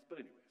science, but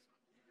anyways,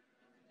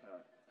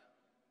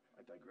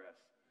 I digress.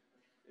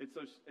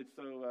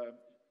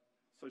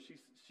 So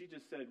she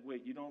just said,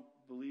 "Wait, you don't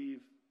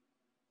believe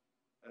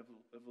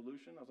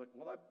evolution?" I was like,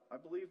 "Well, I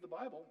believe the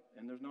Bible,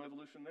 and there's no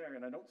evolution there,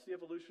 and I don't see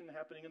evolution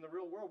happening in the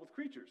real world with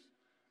creatures."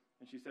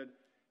 And she said,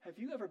 "Have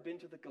you ever been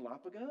to the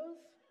Galapagos?"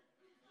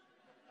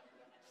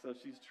 So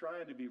she's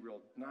trying to be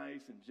real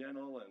nice and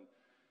gentle, and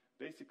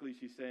basically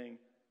she's saying,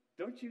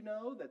 "Don't you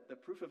know that the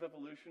proof of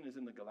evolution is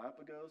in the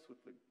Galapagos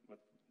with the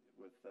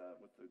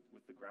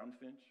ground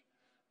finch?"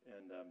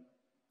 And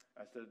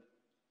I said,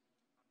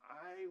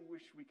 "I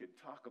wish we could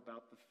talk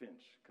about the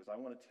finch, because I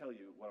want to tell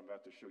you what I'm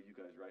about to show you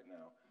guys right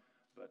now."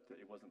 but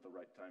it wasn't the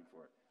right time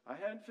for it. I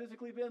hadn't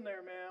physically been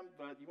there, ma'am,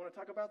 but you want to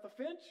talk about the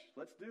finch?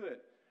 Let's do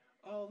it.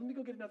 Oh, let me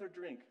go get another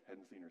drink.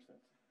 Hadn't seen her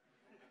since.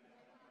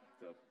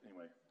 So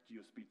anyway,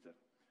 Geo's Pizza.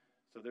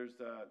 So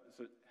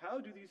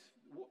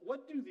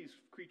what do these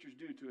creatures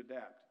do to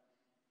adapt?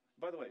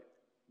 By the way,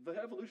 the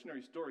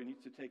evolutionary story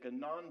needs to take a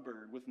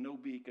non-bird with no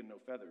beak and no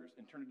feathers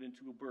and turn it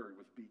into a bird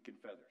with beak and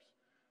feathers.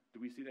 Do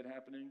we see that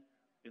happening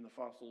in the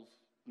fossils?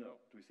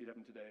 No. Do we see it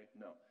happen today?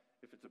 No.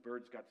 If it's a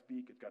bird, it's got its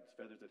beak, it's got its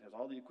feathers, it has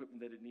all the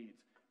equipment that it needs.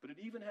 But it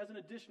even has an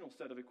additional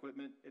set of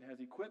equipment. It has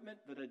equipment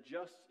that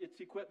adjusts its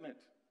equipment.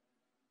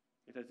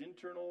 It has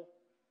internal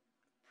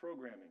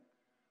programming.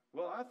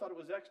 Well, I thought it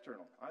was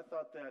external. I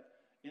thought that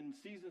in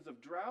seasons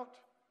of drought,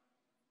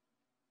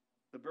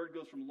 the bird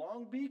goes from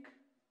long beak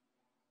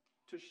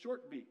to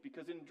short beak,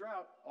 because in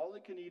drought, all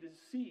it can eat is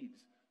seeds.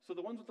 So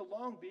the ones with the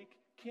long beak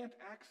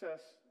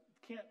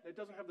it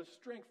doesn't have the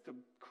strength to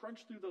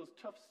crunch through those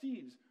tough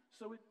seeds,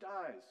 so it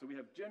dies. So we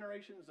have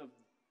generations of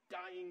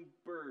dying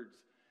birds,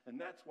 and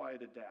that's why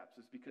it adapts.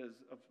 It's because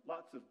of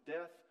lots of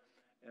death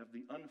of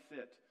the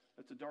unfit.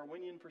 That's a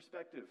Darwinian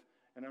perspective,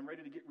 and I'm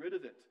ready to get rid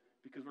of it,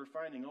 because we're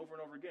finding over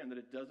and over again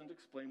that it doesn't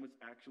explain what's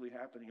actually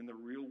happening in the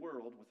real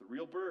world with the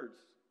real birds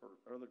or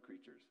other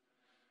creatures.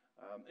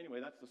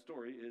 Anyway, that's the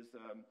story, is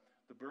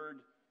the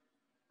bird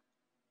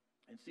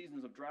in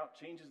seasons of drought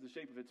changes the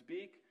shape of its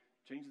beak,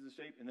 changes the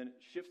shape, and then it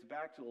shifts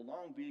back to a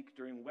long beak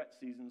during wet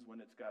seasons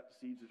when it's got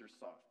seeds that are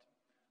soft.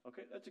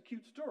 Okay, that's a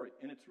cute story,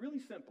 and it's really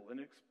simple,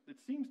 and it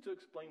seems to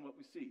explain what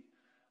we see.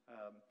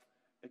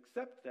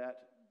 Except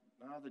that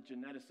the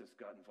geneticists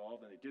got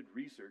involved, and they did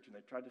research, and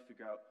they tried to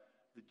figure out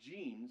the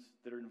genes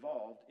that are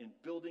involved in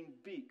building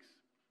beaks.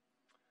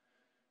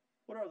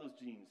 What are those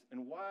genes,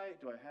 and why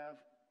do I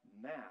have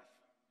math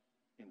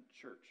in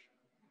church?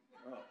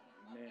 Oh,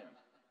 man.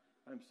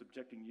 I'm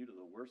subjecting you to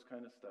the worst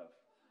kind of stuff.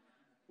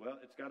 Well,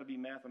 it's got to be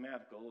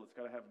mathematical. It's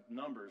got to have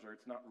numbers, or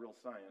it's not real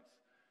science.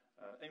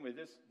 Anyway,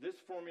 this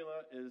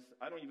formula is,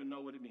 I don't even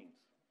know what it means.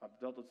 I'll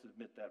just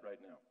admit that right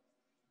now.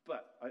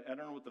 But I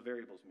don't know what the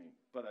variables mean.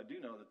 But I do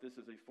know that this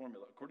is a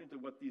formula. According to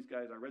what these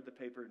guys, I read the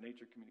paper in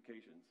Nature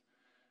Communications.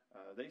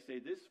 They say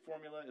this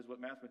formula is what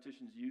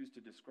mathematicians use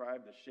to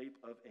describe the shape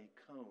of a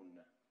cone.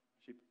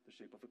 The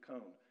shape of a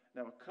cone.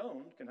 Now, a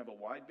cone can have a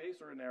wide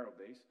base or a narrow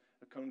base.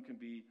 A cone can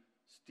be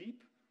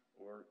steep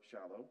or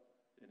shallow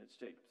in its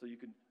shape. So you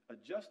can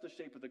adjust the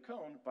shape of the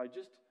cone by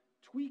just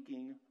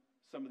tweaking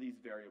some of these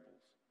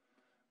variables.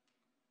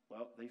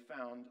 Well, they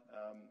found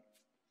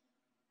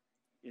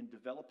in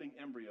developing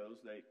embryos,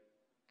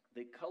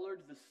 they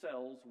colored the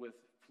cells with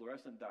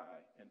fluorescent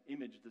dye and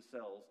imaged the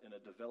cells in a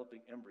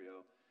developing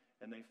embryo,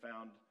 and they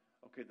found,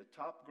 okay, the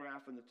top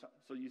graph and the top,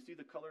 so you see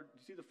the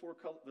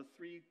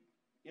three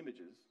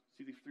images?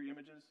 See these three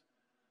images?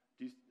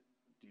 Do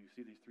you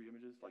see these three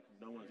images? Like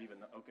no one's even,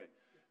 okay.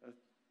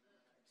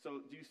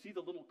 So do you see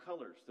the little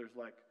colors? There's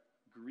like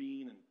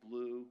green and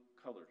blue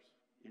colors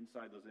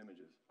inside those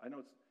images. I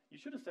know you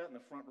should have sat in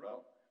the front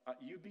row.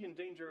 You'd be in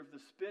danger of the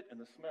spit and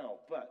the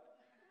smell, but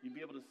you'd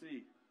be able to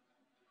see.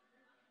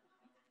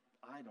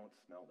 I don't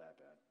smell that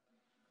bad.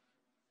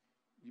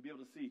 You'd be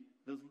able to see.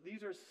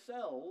 These are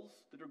cells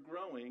that are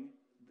growing,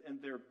 and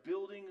they're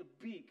building a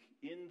beak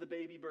in the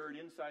baby bird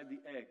inside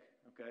the egg,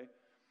 okay?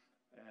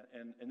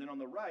 And then on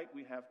the right,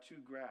 we have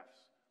two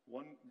graphs.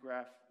 One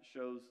graph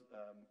shows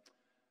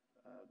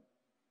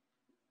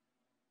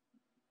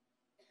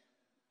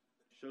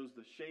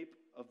the shape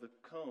of the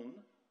cone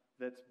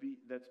that's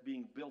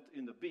being built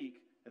in the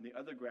beak, and the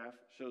other graph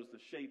shows the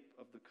shape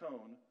of the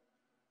cone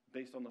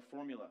based on the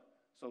formula.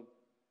 So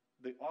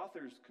the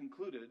authors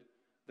concluded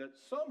that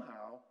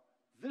somehow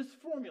this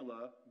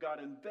formula got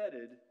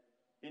embedded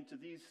into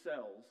these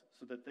cells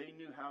so that they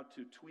knew how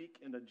to tweak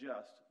and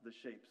adjust the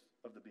shapes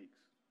of the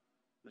beaks.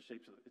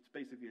 It's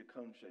basically a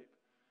cone shape.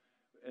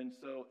 And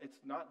so it's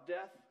not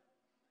death.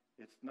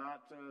 It's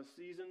not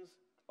seasons.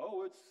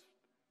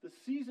 The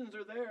seasons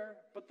are there,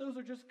 but those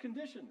are just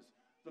conditions.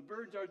 The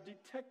birds are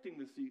detecting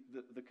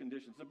the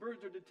conditions. The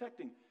birds are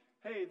detecting,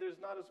 hey, there's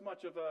not as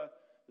much of a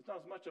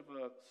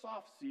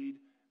soft seed.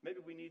 Maybe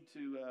we need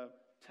to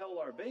tell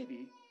our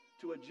baby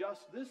to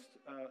adjust this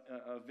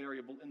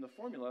variable in the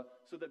formula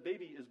so that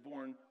baby is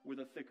born with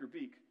a thicker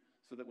beak.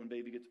 So that when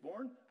baby gets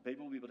born,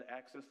 baby will be able to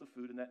access the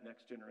food in that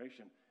next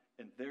generation.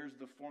 And there's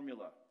the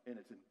formula, and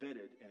it's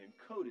embedded and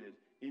encoded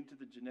into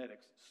the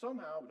genetics.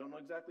 Somehow, we don't know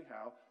exactly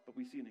how, but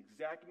we see an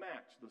exact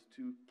match. Those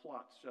two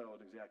plots show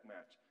an exact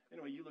match.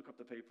 Anyway, you look up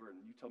the paper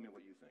and you tell me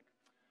what you think.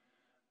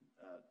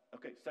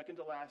 Okay, second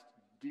to last,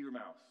 deer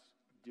mouse.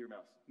 Deer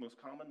mouse, most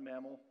common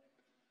mammal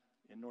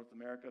in North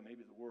America,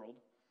 maybe the world.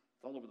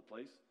 It's all over the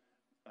place.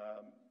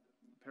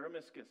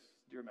 Peromyscus,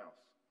 deer mouse.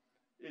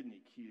 Isn't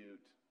he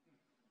cute?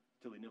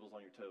 Till he nibbles on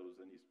your toes,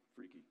 and he's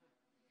freaky.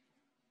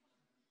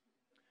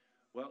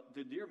 Well,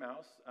 the deer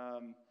mouse,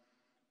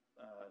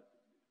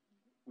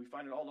 we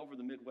find it all over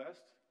the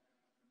Midwest.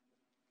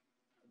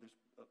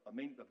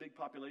 There's a big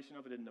population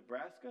of it in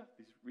Nebraska.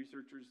 These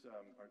researchers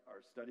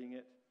are studying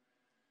it.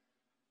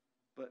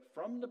 But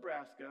from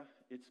Nebraska,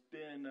 it's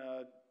been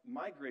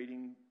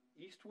migrating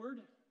eastward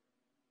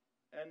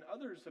and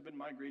others have been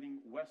migrating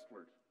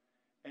westward.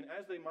 And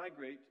as they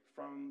migrate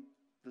from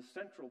the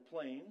central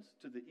plains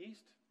to the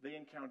east, they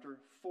encounter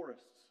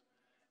forests.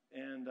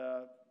 And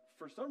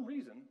for some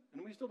reason,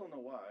 and we still don't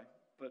know why,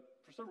 but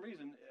for some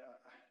reason,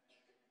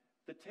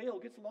 the tail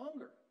gets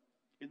longer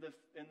in the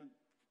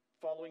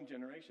following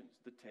generations.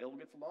 The tail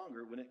gets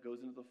longer when it goes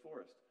into the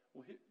forest.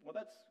 Well,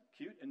 that's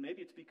cute, and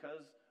maybe it's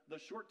because the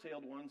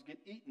short-tailed ones get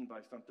eaten by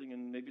something,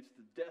 and maybe it's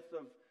the death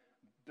of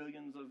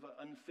billions of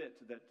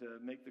unfit that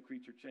make the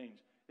creature change.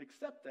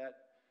 Except that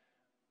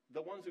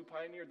the ones who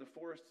pioneered the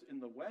forests in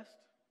the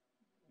west,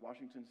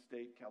 Washington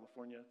State,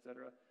 California,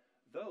 etc.,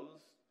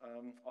 those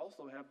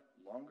also have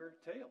longer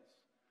tails.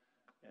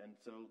 And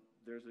so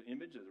there's an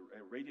image,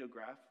 a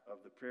radiograph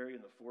of the prairie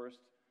and the forest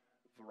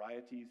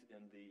varieties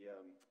in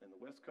the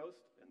West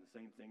Coast, and the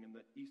same thing in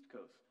the East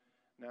Coast.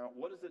 Now,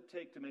 what does it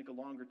take to make a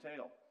longer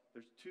tail?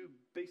 There's two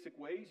basic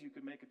ways you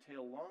can make a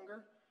tail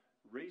longer.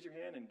 Raise your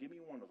hand and give me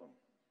one of them.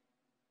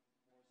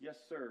 Yes,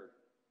 sir.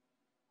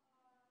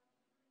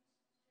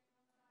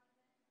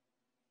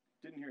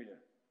 Didn't hear you.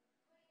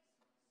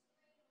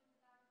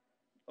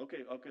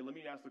 Okay, let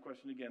me ask the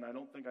question again. I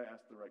don't think I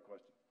asked the right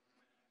question.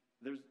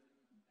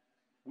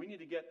 We need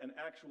to get an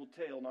actual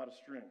tail, not a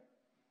string.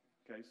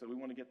 Okay, so we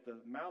want to get the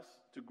mouse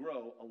to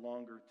grow a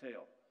longer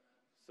tail.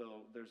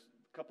 So there's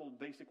a couple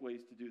basic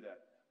ways to do that.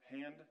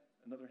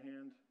 Another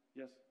hand,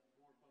 yes?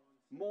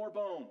 More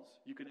bones.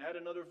 You can add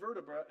another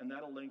vertebra, and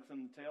that'll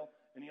lengthen the tail.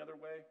 Any other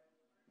way?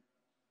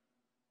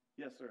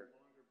 Yes, sir.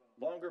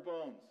 Longer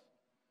bones.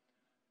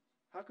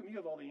 How come you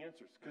have all the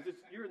answers? Because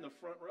you're in the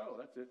front row.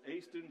 That's it.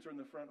 A students are in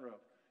the front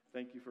row.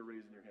 Thank you for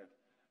raising your hand.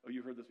 Oh,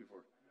 you've heard this before?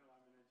 No,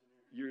 I'm an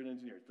engineer. You're an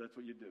engineer. That's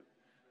what you do.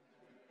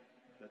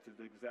 That's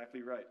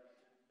exactly right.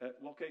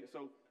 Okay,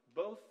 so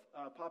both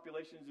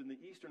populations in the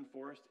eastern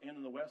forest and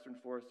in the western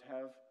forest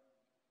have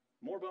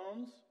more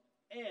bones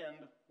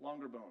and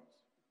longer bones,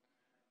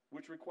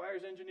 which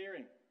requires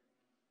engineering.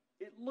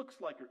 It looks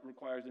like it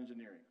requires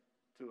engineering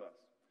to us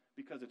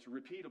because it's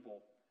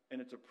repeatable and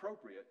it's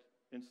appropriate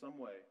in some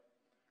way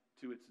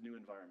to its new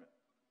environment.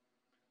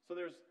 So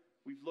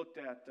we've looked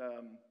at,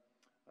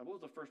 what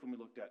was the first one we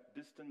looked at?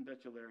 Biston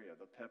betularia,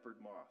 the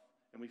peppered moth.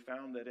 And we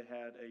found that it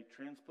had a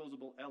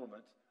transposable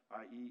element,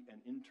 i.e. an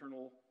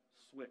internal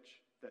switch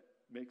that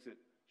makes it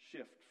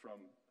shift from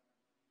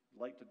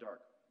light to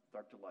dark,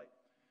 dark to light.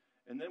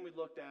 And then we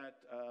looked at,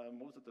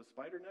 what was it, the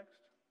spider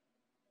next?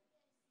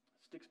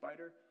 Stick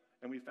spider.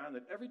 And we found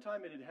that every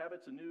time it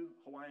inhabits a new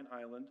Hawaiian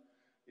island,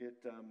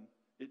 it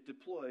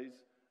deploys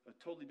a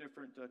totally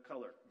different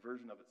color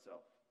version of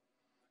itself.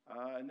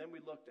 And then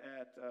we looked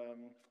at,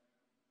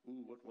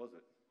 what was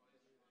it?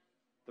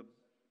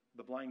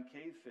 The blind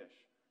cave fish.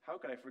 How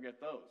could I forget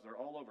those? They're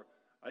all over.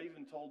 I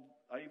even told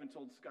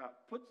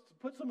Scott,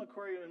 put some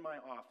aquarium in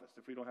my office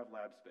if we don't have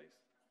lab space.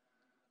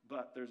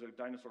 But there's a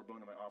dinosaur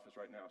bone in my office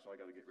right now, so I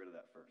got to get rid of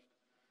that first.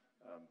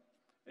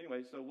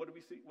 Anyway, so what do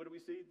we see?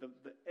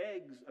 The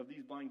eggs of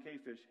these blind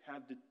cavefish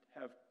have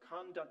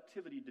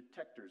conductivity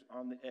detectors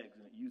on the eggs,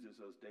 and it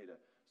uses those data.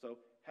 So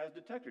has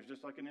detectors,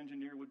 just like an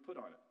engineer would put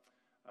on it.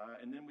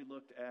 And then we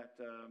looked at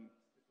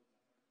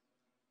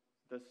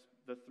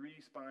the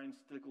three-spine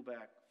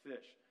stickleback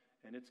fish,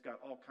 and it's got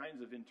all kinds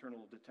of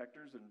internal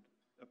detectors and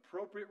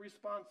appropriate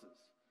responses.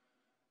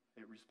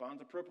 It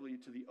responds appropriately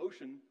to the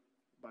ocean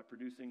by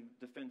producing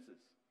defenses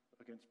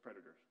against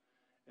predators.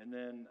 And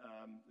then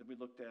we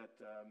looked at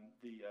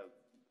the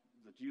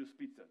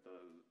geospiza,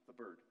 the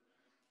bird,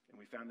 and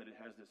we found that it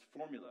has this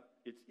formula.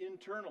 It's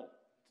internal.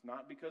 It's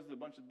not because a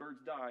bunch of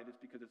birds died. It's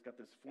because it's got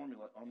this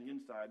formula on the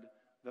inside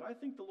that I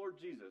think the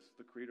Lord Jesus,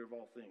 the creator of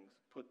all things,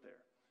 put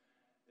there.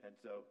 And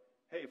so,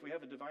 hey, if we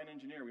have a divine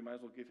engineer, we might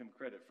as well give him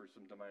credit for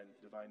some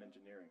divine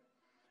engineering.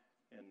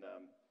 And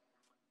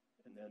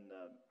then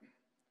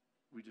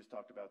we just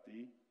talked about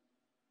the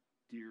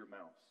deer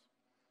mouse.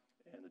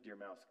 And the deer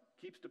mouse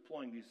keeps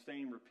deploying these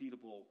same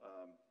repeatable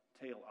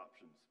tail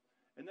options.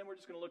 And then we're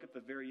just going to look at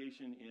the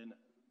variation in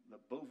the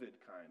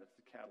bovid kind. That's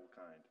the cattle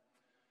kind.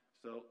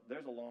 So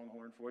there's a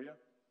longhorn for you.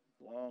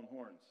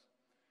 Longhorns.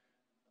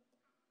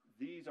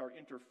 These are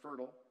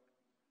interfertile.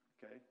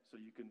 Okay, so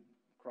you can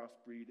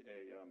crossbreed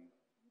a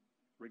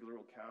regular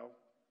old cow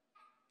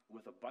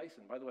with a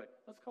bison. By the way,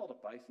 let's call it a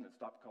bison and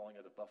stop calling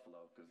it a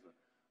buffalo, because the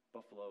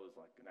buffalo is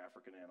like an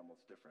African animal.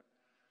 It's different.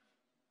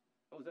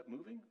 Oh, is that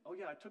moving? Oh,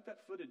 yeah, I took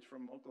that footage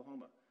from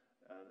Oklahoma.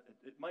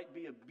 It might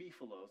be a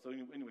beefalo. So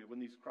anyway, when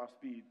these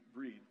crossbreed,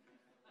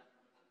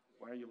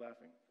 why are you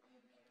laughing?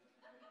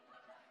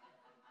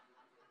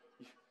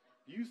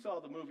 You saw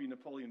the movie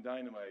Napoleon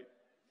Dynamite,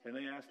 and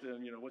they asked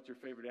him, what's your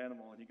favorite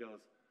animal? And he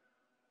goes,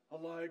 a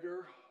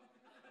liger.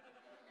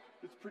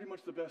 It's pretty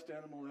much the best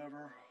animal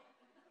ever.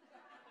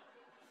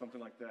 Something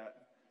like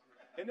that.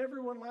 And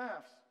everyone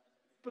laughs.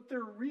 But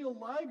they're real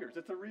ligers.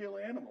 It's a real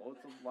animal.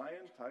 It's a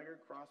lion-tiger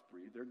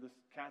crossbreed.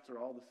 Cats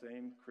are all the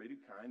same created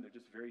kind. They're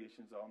just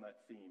variations on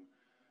that theme.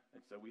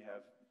 And so we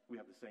have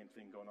the same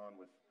thing going on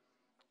with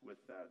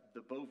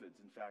the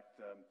bovids. In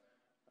fact,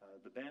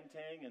 the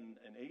bantang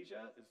in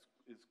Asia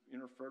is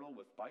interfertile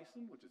with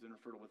bison, which is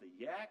interfertile with a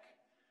yak.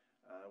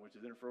 which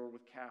is infertile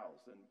with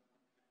cows. And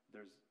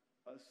there's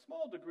a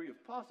small degree of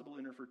possible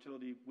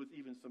infertility with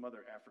even some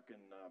other African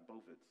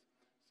bovids.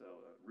 So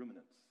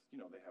ruminants,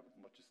 they have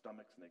a bunch of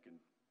stomachs and they can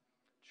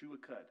chew a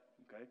cud,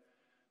 okay?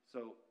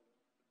 So,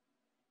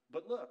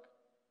 but look,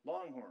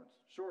 longhorns,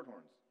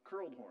 shorthorns,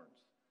 curled horns,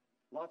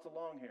 lots of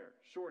long hair,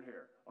 short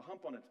hair, a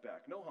hump on its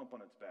back, no hump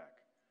on its back.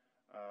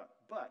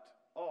 But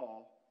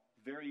all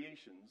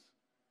variations,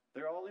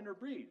 they're all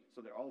interbreed,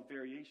 so they're all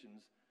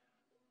variations.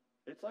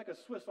 It's like a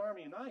Swiss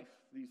Army knife,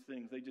 these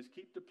things. They just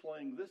keep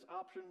deploying this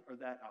option or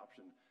that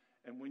option.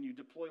 And when you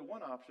deploy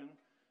one option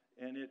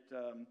and it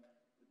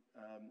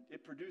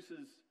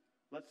produces,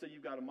 let's say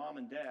you've got a mom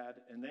and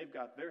dad and they've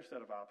got their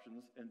set of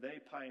options and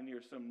they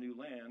pioneer some new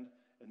land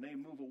and they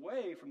move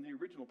away from the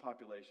original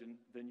population,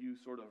 then you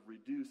sort of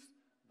reduce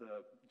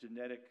the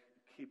genetic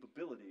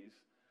capabilities.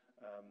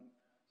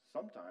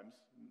 Sometimes,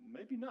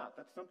 maybe not.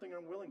 That's something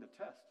I'm willing to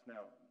test.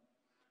 Now,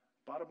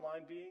 bottom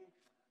line being,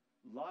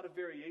 a lot of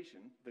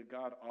variation that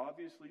God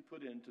obviously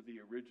put into the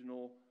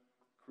original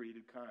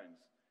created kinds.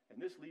 And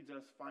this leads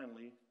us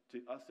finally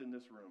to us in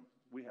this room.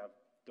 We have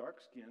dark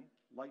skin,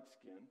 light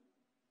skin,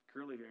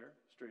 curly hair,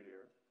 straight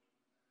hair,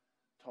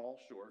 tall,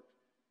 short.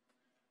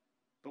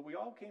 But we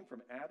all came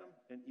from Adam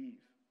and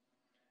Eve.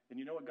 And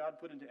you know what God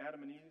put into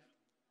Adam and Eve?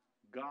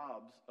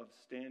 Gobs of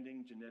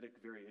standing genetic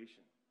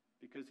variation.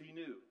 Because he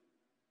knew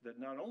that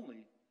not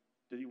only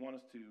did he want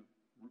us to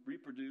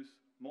reproduce,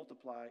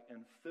 multiply,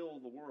 and fill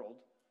the world,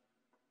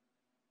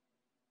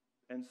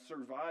 and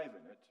survive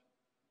in it.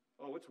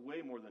 Oh, it's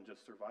way more than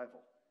just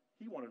survival.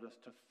 He wanted us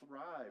to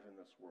thrive in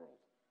this world.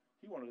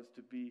 He wanted us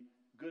to be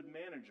good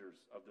managers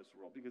of this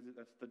world because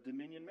that's the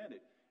dominion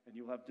mandate. And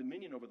you'll have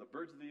dominion over the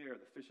birds of the air,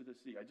 the fish of the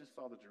sea. I just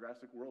saw the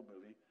Jurassic World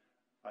movie.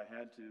 I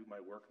had to.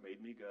 My work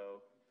made me go.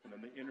 And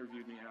then they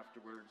interviewed me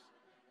afterwards.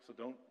 So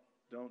don't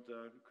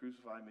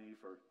crucify me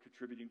for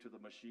contributing to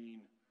the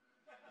machine.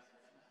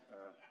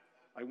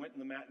 I went in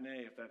the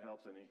matinee, if that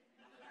helps any.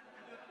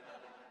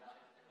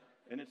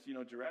 And it's,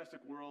 Jurassic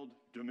World,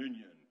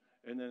 dominion.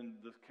 And then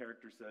the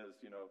character says,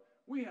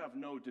 we have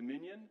no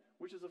dominion,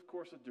 which is, of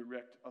course, a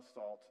direct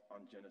assault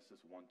on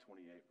Genesis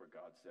 1:28, where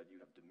God said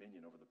you have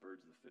dominion over the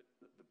birds of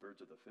the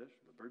birds of the fish,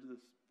 the birds of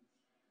the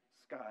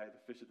sky,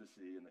 the fish of the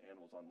sea, and the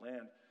animals on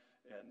land.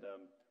 And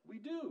we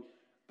do.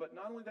 But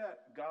not only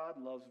that, God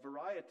loves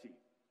variety.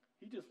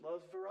 He just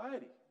loves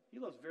variety.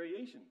 He loves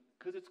variation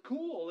because it's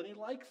cool and he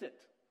likes it.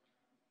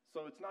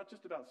 So it's not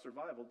just about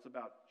survival. It's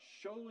about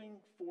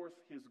showing forth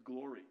his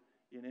glory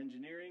in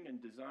engineering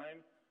and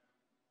design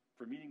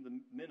for meeting the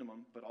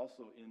minimum, but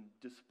also in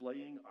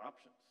displaying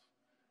options.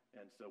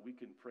 And so we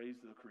can praise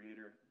the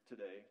Creator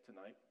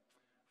tonight,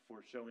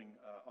 for showing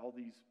all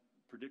these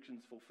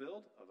predictions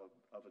fulfilled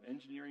of an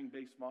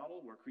engineering-based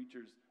model where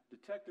creatures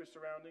detect their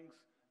surroundings.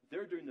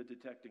 They're doing the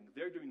detecting,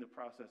 they're doing the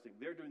processing,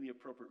 they're doing the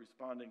appropriate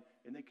responding,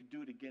 and they can do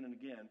it again and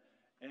again,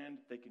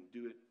 and they can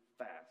do it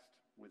fast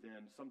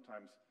within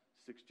sometimes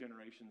 6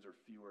 generations or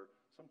fewer,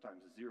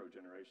 sometimes 0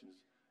 generations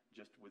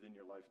just within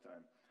your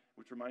lifetime.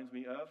 Which reminds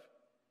me of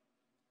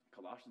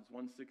Colossians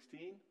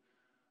 1:16,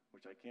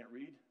 which I can't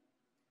read.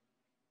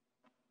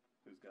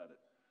 Who's got it?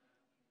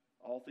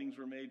 All things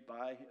were made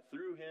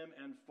through him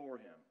and for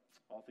him.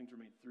 All things were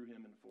made through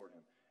him and for him.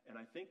 And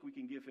I think we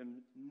can give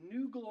him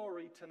new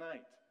glory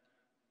tonight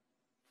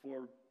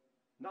for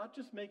not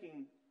just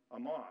making a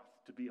moth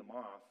to be a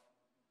moth,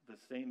 the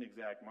same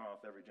exact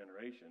moth every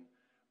generation.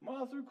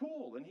 Moths are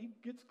cool, and he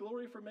gets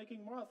glory for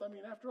making moths. I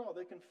mean, after all,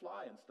 they can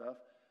fly and stuff.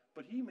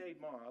 But he made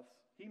moths,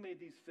 he made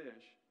these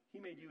fish, he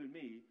made you and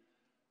me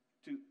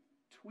to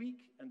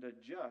tweak and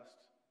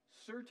adjust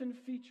certain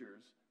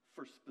features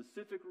for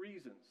specific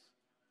reasons.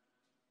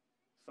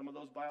 Some of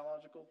those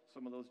biological,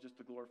 some of those just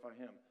to glorify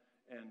him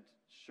and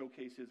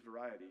showcase his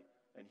variety.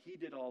 And he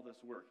did all this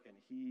work, and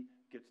he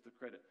gets the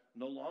credit.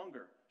 No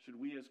longer should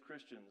we as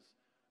Christians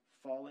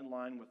fall in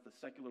line with the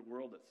secular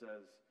world that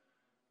says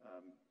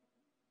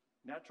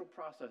natural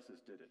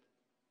processes did it.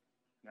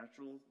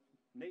 Natural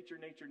nature.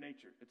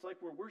 It's like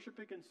we're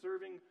worshiping and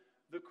serving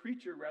the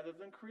creature rather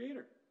than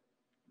creator.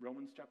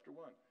 Romans chapter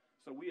 1.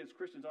 So we as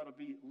Christians ought to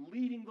be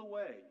leading the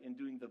way in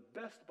doing the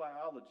best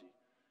biology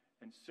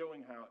and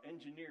showing how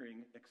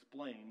engineering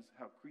explains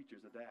how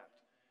creatures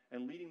adapt.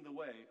 And leading the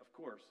way, of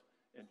course,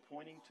 and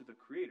pointing to the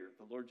Creator,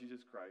 the Lord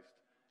Jesus Christ,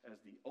 as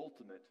the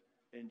ultimate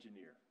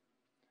engineer.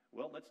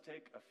 Well, let's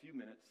take a few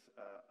minutes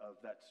of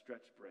that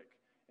stretch break.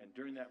 And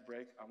during that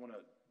break, I want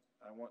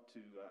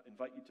to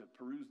invite you to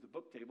peruse the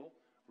book table,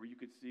 where you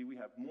could see we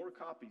have more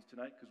copies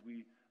tonight because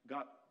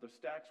the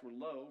stacks were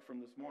low from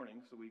this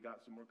morning, so we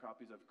got some more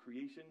copies of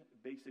Creation,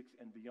 Basics,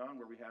 and Beyond,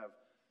 where we have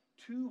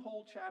 2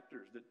 whole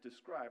chapters that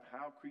describe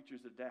how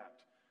creatures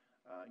adapt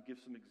and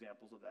give some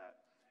examples of that.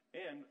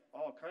 And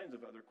all kinds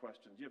of other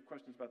questions. You have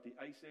questions about the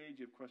Ice Age.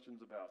 You have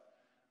questions about,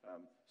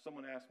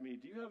 someone asked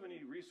me, do you have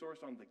any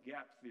resource on the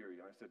gap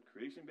theory? And I said,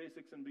 Creation,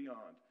 Basics, and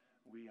Beyond.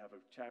 We have a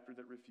chapter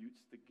that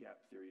refutes the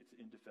gap theory. It's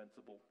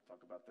indefensible. We'll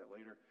talk about that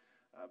later.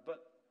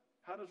 But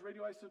how does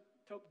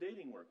radioisotope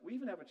dating work? We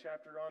even have a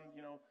chapter on,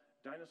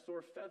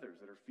 dinosaur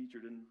feathers that are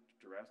featured in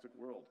Jurassic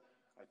World.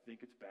 I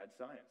think it's bad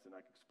science, and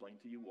I can explain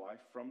to you why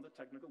from the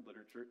technical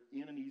literature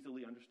in an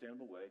easily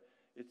understandable way.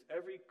 It's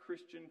every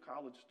Christian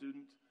college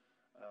student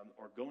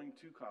or going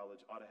to college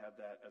ought to have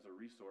that as a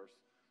resource.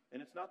 And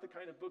it's not the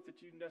kind of book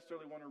that you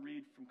necessarily want to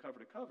read from cover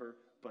to cover,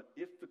 but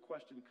if the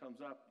question comes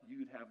up,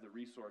 you'd have the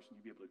resource and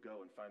you'd be able to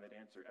go and find that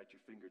answer at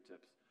your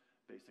fingertips,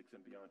 basics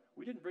and beyond.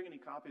 We didn't bring any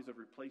copies of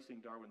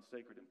Replacing Darwin's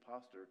Sacred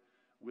Impostor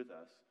with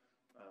us,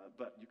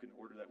 but you can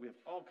order that. We have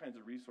all kinds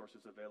of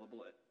resources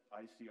available at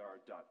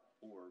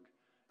ICR.org.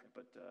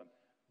 But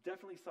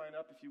definitely sign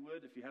up if you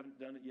would, if you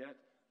haven't done it yet,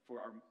 for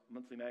our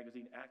monthly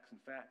magazine, Acts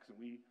and Facts. And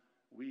we,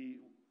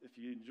 if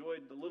you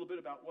enjoyed a little bit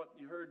about what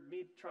you heard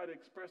me try to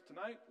express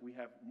tonight, we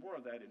have more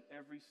of that in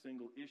every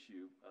single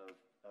issue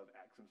of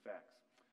Acts and Facts.